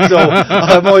 So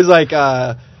I'm always like,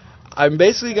 I'm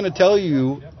basically going to tell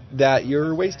you that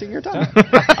you're wasting your time.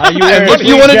 If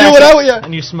you want to do it,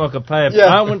 and you smoke a pipe. Yeah.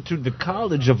 I went to the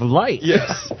College of Light.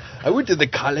 Yes, I went to the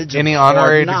College. Any of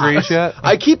honorary Hard degrees Knocks. yet?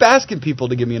 I keep asking people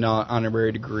to give me an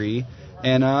honorary degree,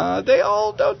 and they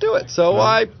all don't do it. So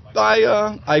I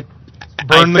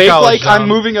Burn the fake college like I'm down.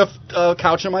 moving a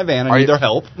couch in my van. I need their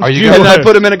help. Are you and gonna- I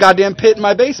put them in a goddamn pit in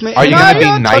my basement. Are you going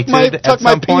gonna to be knighted tuck at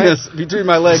my some point? penis between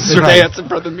my legs and Right. dance in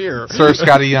front of the mirror? Sir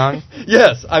Scotty Young?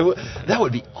 Yes, I would. That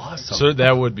would be awesome. So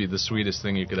that would be the sweetest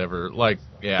thing you could ever,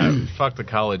 fuck the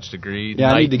college degree.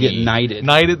 Yeah, I need to knight get me. knighted.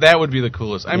 Knighted, that would be the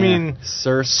coolest. I mean,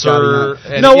 Sir, Sir, Scotty Young.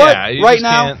 and You know what? yeah, you Right just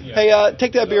now, can't- hey,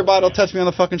 take that beer bottle, touch me on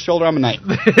the fucking shoulder. I'm a knight.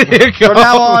 there you go. From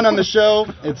now on the show,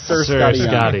 it's Sir Scotty Young.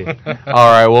 Scotty.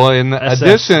 All right, well, in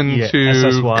addition yeah, to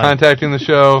SSY. contacting the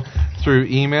show through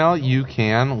email, you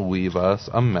can leave us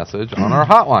a message on our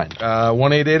hotline.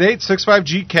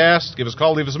 1-888-65-GCAST. Give us a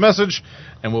call, leave us a message,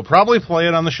 and we'll probably play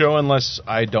it on the show unless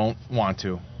I don't want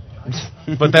to.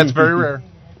 But that's very rare.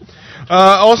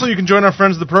 Also, you can join our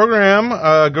friends of the program.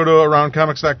 Go to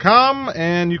AroundComics.com,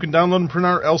 and you can download and print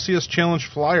our LCS Challenge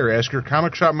flyer. Ask your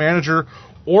comic shop manager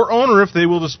or owner if they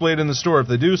will display it in the store. If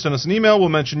they do, send us an email. We'll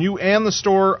mention you and the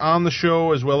store on the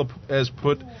show, as well as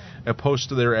put a post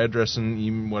to their address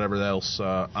and whatever else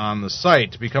on the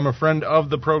site. Become a friend of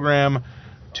the program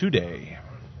today.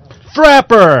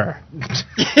 Frapper!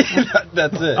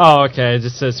 That's it. Oh, okay. It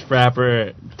just says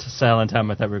Frapper to silent time.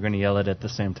 I thought we were going to yell it at the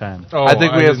same time. Oh, I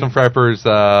think we have didn't- some frappers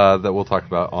that we'll talk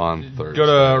about on Thursday. Go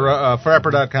to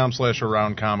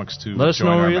frapper.com/aroundcomics to Let us join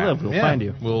know our where you map. live. We'll find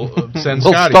you. We'll send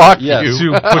We'll Scotty stalk Yes.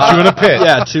 you. to put you in a pit.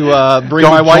 Yeah, to bring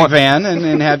Don't my white join- van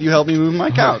and have you help me move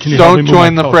my couch. Can you help Don't me move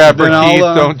join my the coat? frapper, Then I'll, Keith.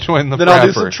 Don't join the Then frapper. I'll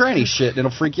do some tranny shit, and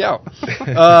it'll freak you out.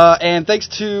 And thanks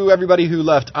to everybody who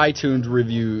left iTunes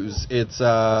reviews. It's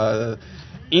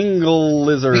Ingle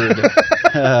Lizard.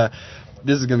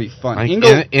 This is gonna be fun. Like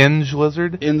Ingle, Inge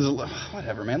Lizard?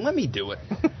 whatever, man. Let me do it.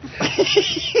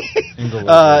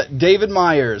 David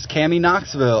Myers, Cammie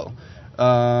Knoxville,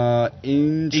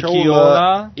 Inchola,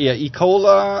 Ikeola? yeah,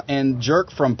 Ecola, and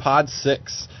Jerk from Pod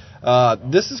 6.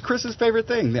 This is Chris's favorite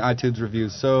thing, the iTunes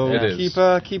reviews. So It is.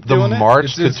 keep The doing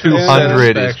march it. to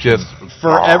 200 is just...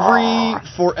 For every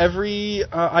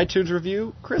iTunes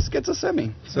review, Chris gets a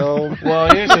semi. So Well,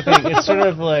 here's the thing. It's sort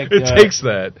of like It takes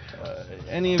that.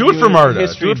 any of Do it you for Marta.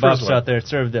 history Do it for buffs his wife. out there. It's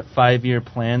sort of that 5-year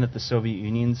plan that the Soviet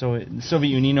Union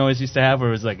always used to have, where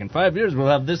it was like, in 5 years we'll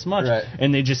have this much, Right.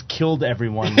 and they just killed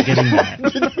everyone getting that.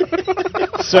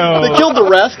 So they killed the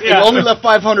rest and Yeah. only left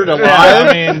 500 alive. I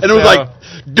mean, and it was so- like,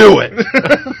 do it.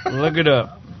 Look it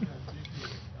up.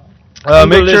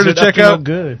 Make sure to check out.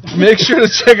 Good. Make sure to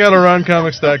check out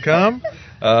AroundComics.com.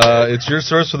 It's your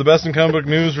source for the best in comic book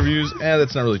news, reviews, and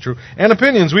that's not really true, and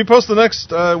opinions. We post the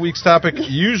next week's topic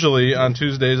usually on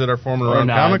Tuesdays at our forum Or Around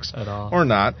not Comics. at all. Or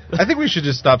not. I think we should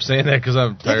just stop saying that because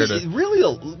I'm tired of...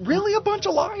 Really a bunch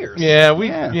of liars. Yeah.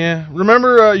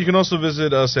 Remember, you can also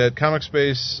visit us at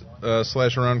ComicSpace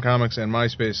 /Around Comics and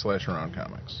MySpace /Around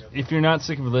Comics. If you're not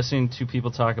sick of listening to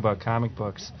people talk about comic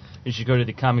books, you should go to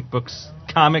the Comics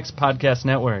Podcast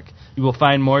Network. You will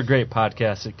find more great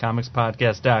podcasts at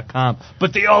comicspodcast.com,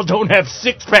 but they all don't have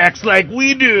six-packs like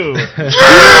we do.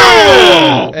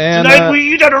 And, Tonight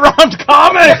we eat at Around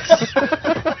Comics!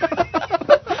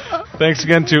 thanks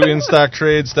again to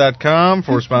InStockTrades.com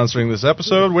for sponsoring this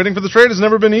episode. Waiting for the trade has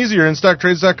never been easier.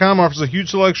 InStockTrades.com offers a huge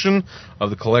selection of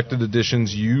the collected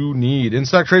editions you need.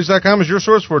 InStockTrades.com is your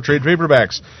source for trade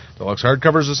paperbacks, deluxe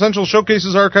hardcovers, essential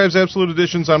showcases, archives, absolute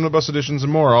editions, omnibus editions,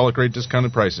 and more, all at great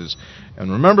discounted prices.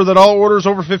 And remember that all orders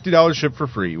over $50 ship for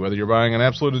free. Whether you're buying an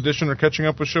absolute edition or catching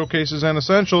up with showcases and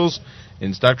essentials,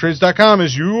 InStockTrades.com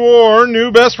is your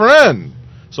new best friend.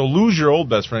 So lose your old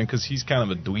best friend because he's kind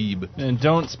of a dweeb. And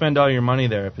don't spend all your money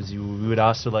there, because we would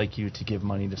also like you to give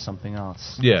money to something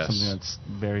else. Yes. Something that's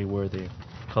very worthy,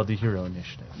 called the Hero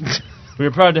Initiative. We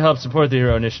are proud to help support the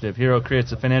Hero Initiative. Hero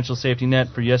creates a financial safety net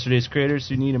for yesterday's creators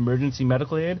who need emergency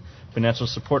medical aid, financial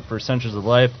support for essentials of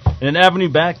life, and an avenue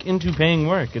back into paying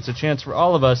work. It's a chance for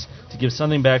all of us to give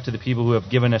something back to the people who have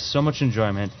given us so much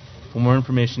enjoyment. For more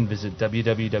information, visit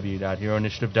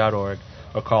www.heroinitiative.org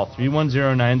or call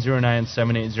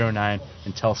 310-909-7809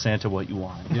 and tell Santa what you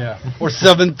want. Yeah. Or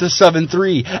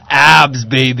 7-73 abs,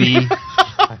 baby.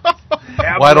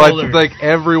 Why do I thank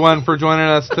everyone for joining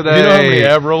us today? You know how many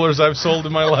ab rollers I've sold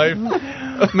in my life?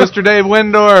 Mr. Dave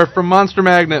Windor from Monster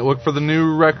Magnet. Look for the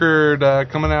new record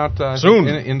coming out soon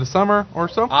in the summer or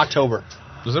so. October.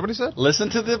 Is that what he said? Listen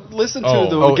to the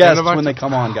Oh, guests end of when they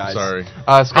come on, guys. Sorry.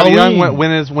 Scotty Halloween. Young,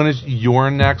 when is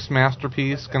your next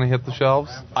masterpiece going to hit the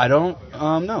shelves? I don't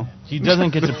know. He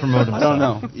doesn't get to promote himself. I don't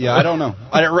know. Yeah, I don't know.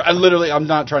 I literally, I'm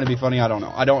not trying to be funny. I don't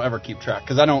know. I don't ever keep track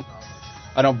because I don't.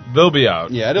 They'll be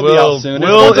out. Yeah, it'll be out soon.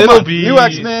 It'll be New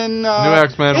X-Men. New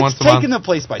X-Men once a month. It's taking the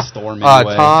place by storm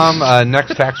anyway. Tom,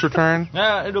 next tax return.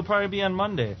 It'll probably be on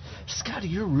Monday. Scotty,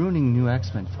 you're ruining New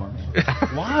X-Men for me.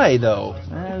 Why though?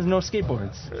 There's no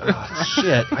skateboards. Oh,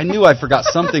 shit! I knew I forgot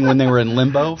something when they were in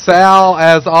limbo. Sal,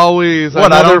 as always,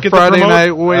 What, I another don't get Friday to promote?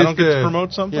 night I don't get to wasted.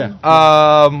 promote something? Yeah.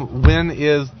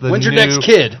 When's your next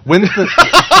kid? When's the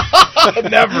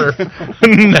Never.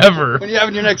 Never. When you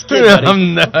having your next kid, buddy?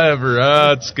 I'm never.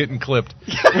 It's getting clipped.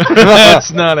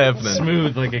 That's not happening.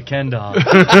 Smooth like a Ken doll.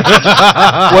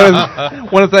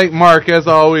 Want to thank Mark, as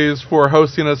always, for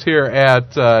hosting us here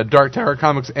at Dark Tower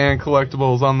Comics and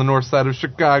Collectibles on the north side of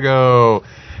Chicago.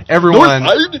 Everyone,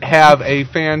 have a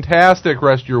fantastic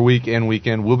rest of your week and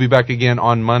weekend. We'll be back again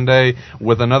on Monday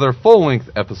with another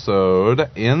full-length episode.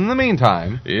 In the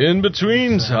meantime, In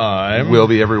between time, we'll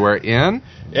be everywhere in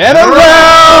And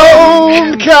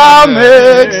around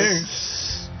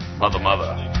comics, Mother.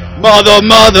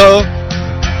 mother.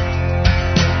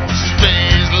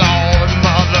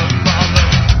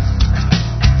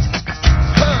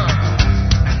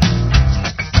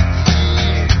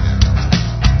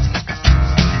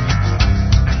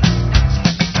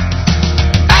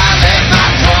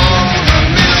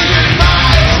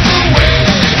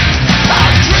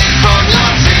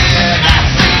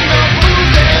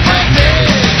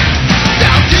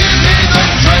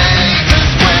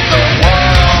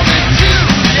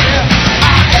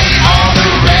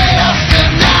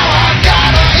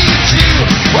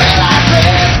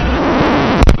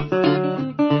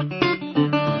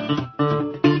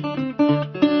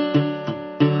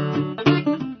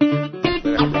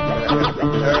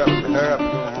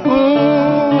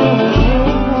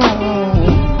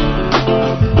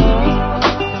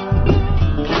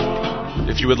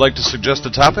 If you would like to suggest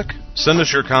a topic, send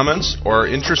us your comments, or are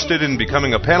interested in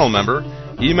becoming a panel member,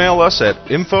 email us at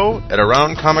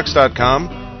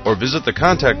info@aroundcomics.com or visit the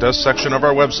Contact Us section of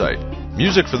our website.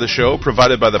 Music for the show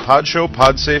provided by the Podshow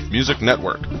Podsafe Music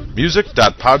Network.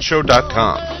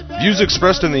 Music.podshow.com. Views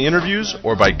expressed in the interviews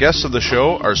or by guests of the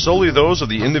show are solely those of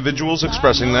the individuals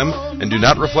expressing them and do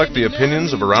not reflect the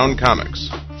opinions of Around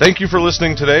Comics. Thank you for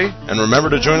listening today, and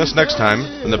remember to join us next time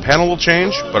when the panel will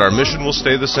change, but our mission will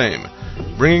stay the same,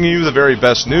 bringing you the very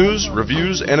best news,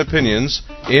 reviews, and opinions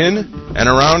in and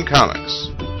around comics.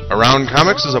 Around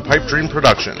Comics is a Pipe Dream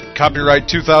production. Copyright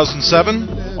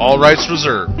 2007, all rights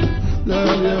reserved.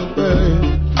 Love you, baby.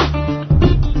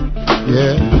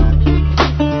 Yeah.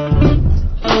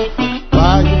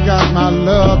 Why you got my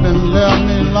love and left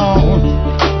me alone?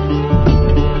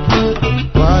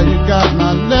 Why you got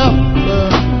my love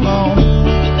alone?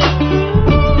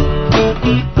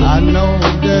 I know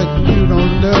that you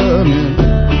don't love me.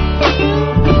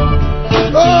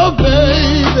 Oh,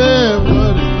 baby,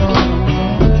 what is going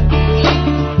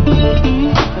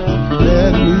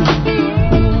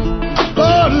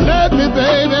on? Let me,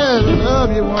 baby,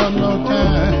 love you one more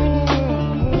time.